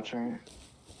the auto turret.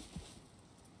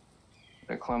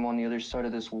 Gotta climb on the other side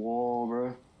of this wall,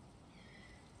 bro.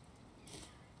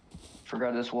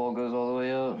 Forgot this wall goes all the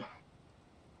way up.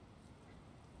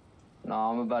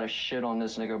 Nah, I'm about to shit on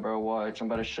this nigga, bro. Watch. I'm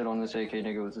about to shit on this AK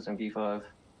nigga with this MP5.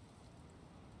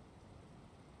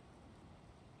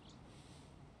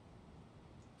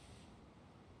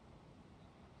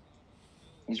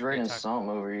 He's raiding something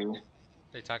over you.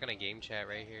 They're talking a game chat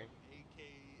right here.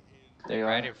 They They're are?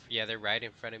 right in, yeah, they're right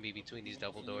in front of me between these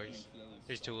double doors.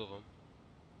 There's two of them.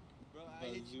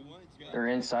 They're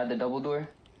inside the double door?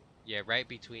 Yeah, right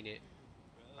between it.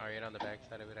 Right on the back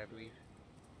side of it, I believe.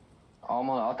 I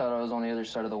thought I was on the other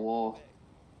side of the wall.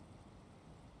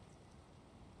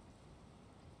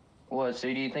 What,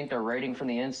 so do you think they're raiding from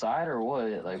the inside or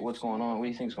what? Like, what's going on? What do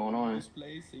you think's going on? This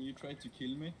place and you try to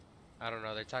kill me? I don't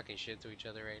know, they're talking shit to each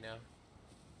other right now.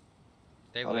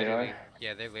 They're Oh, they literally, are?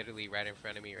 yeah, they're literally right in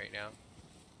front of me right now.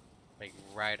 Like,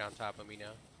 right on top of me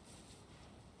now.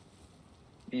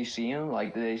 Do you see him?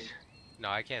 Like, they... No,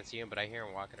 I can't see him, but I hear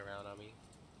him walking around on me.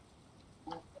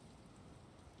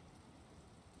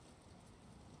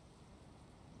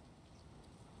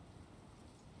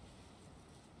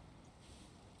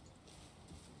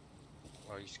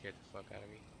 Oh, you scared the fuck out of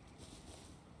me.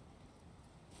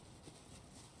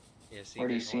 Yeah, see, Where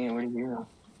do you there's see one. him? Where do you hear him?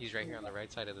 He's right here on the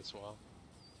right side of this wall.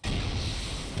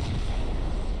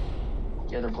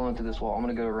 Yeah, they're blowing through this wall. I'm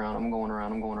gonna go around. I'm going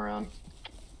around.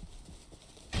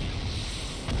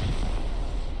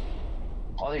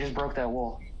 Oh, they just broke that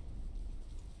wall.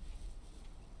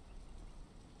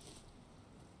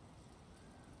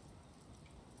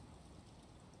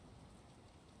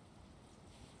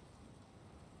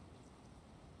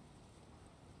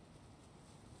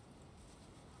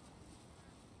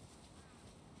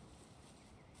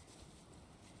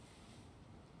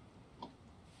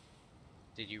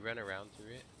 Did you run around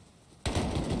through it?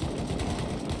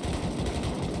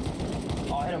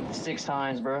 Oh, I hit him 6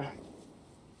 times, bro.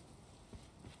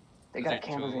 They Is got a there two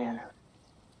camper of them? van.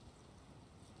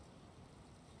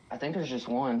 I think there's just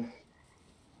one.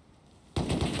 I'm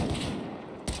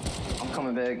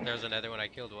coming back. There's another one, I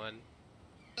killed one.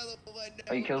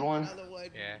 Oh, you killed one?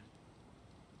 Yeah.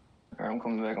 Alright, I'm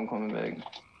coming back.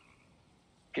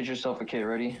 Get yourself a kit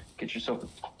ready. Get yourself a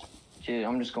kit.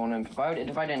 I'm just going in. If I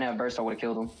didn't have burst, I would have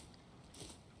killed him.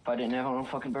 If I didn't have no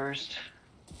fucking burst.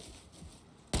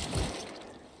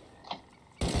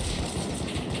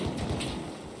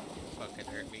 Fucking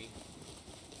hurt me.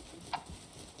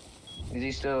 Is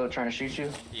he still trying to shoot you?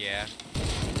 Yeah.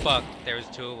 Fuck, there was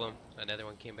two of them. Another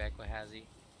one came back with Hazy.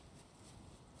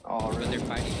 Oh, But really? they're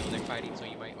fighting, so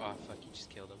you might. Oh, fuck, you just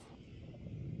killed him.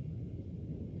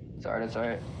 It's alright, it's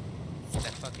alright.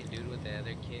 That fucking dude with the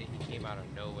other kid, he came out of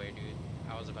nowhere, dude.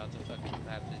 I was about to fucking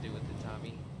have to do with the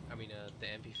Tommy. I mean, the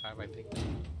MP5 I picked up.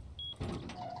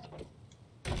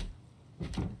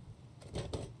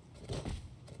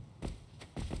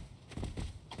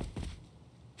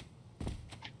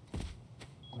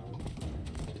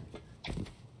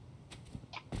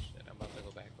 Shit, I'm about to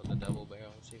go back with the double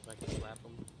barrel and see if I can slap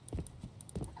him.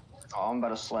 Oh, I'm about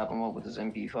to slap him up with his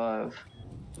MP5.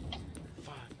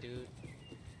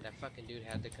 That fucking dude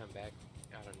had to come back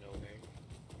out of nowhere.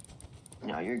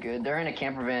 No, you're good. They're in a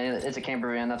camper van. It's a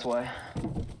camper van, that's why.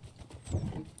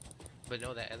 But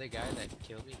no, that other guy that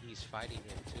killed me, he's fighting him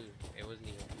too. He wasn't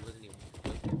even with him.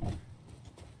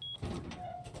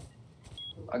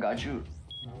 I got you.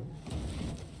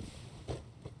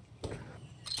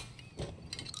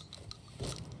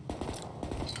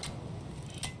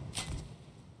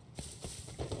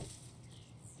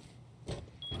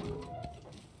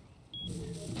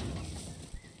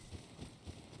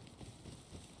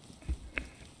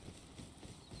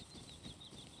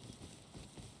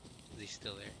 Is he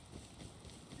still there?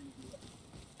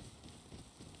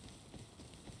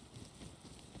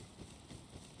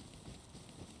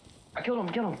 I killed him,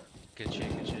 killed him. Good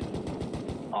shit, good shit.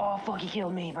 Oh, fuck, he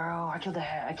killed me, bro. I killed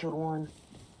I killed one.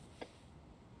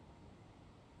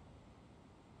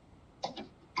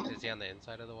 Is he on the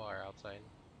inside of the wall or outside?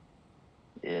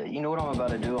 Yeah, you know what I'm about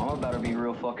to do? I'm about to be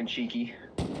real fucking cheeky.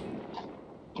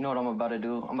 You know what I'm about to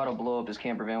do? I'm about to blow up his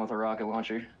camper van with a rocket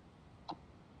launcher.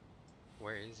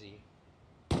 Where is he?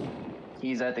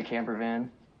 He's at the camper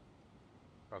van.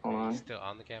 Okay, Hold on. he's still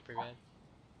on the camper van?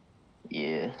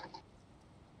 Yeah.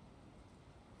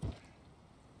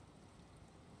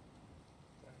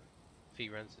 If he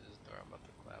runs to his door, I'm about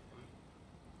to clap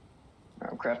him.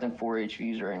 I'm crafting 4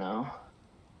 HVs right now.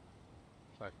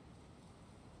 Fuck.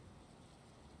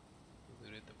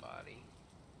 Looted the body.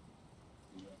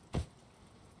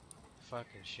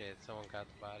 Fucking shit, someone got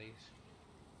the bodies.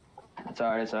 It's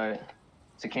alright, it's alright.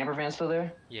 Is the camper van still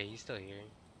there? Yeah, he's still here.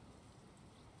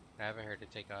 I haven't heard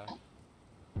it take off.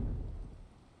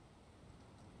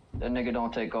 That nigga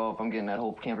don't take off. I'm getting that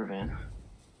whole camper van.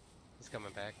 He's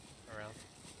coming back around.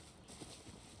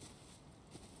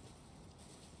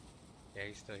 Yeah,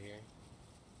 he's still here.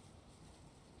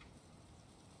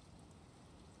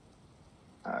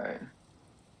 Alright.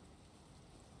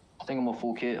 I think I'm a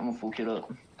full kit. I'm a full kit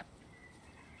up.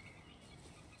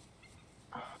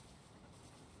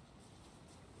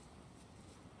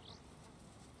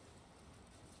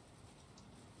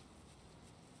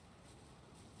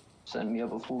 Send me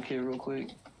up a full kit real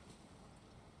quick.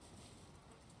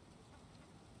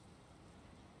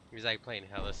 He's like playing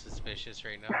hella suspicious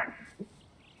right now.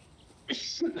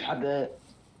 I bet.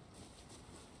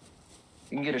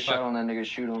 You can get a shot on that nigga,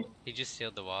 shoot him. He just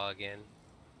sealed the wall again.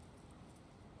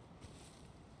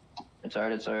 It's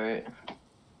alright, it's alright.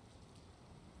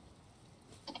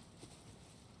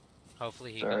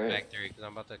 Hopefully he It's comes alright. back through, because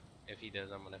I'm about to, if he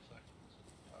does, I'm gonna fuck.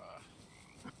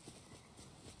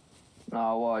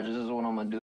 Nah, watch, this is what I'm gonna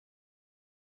do.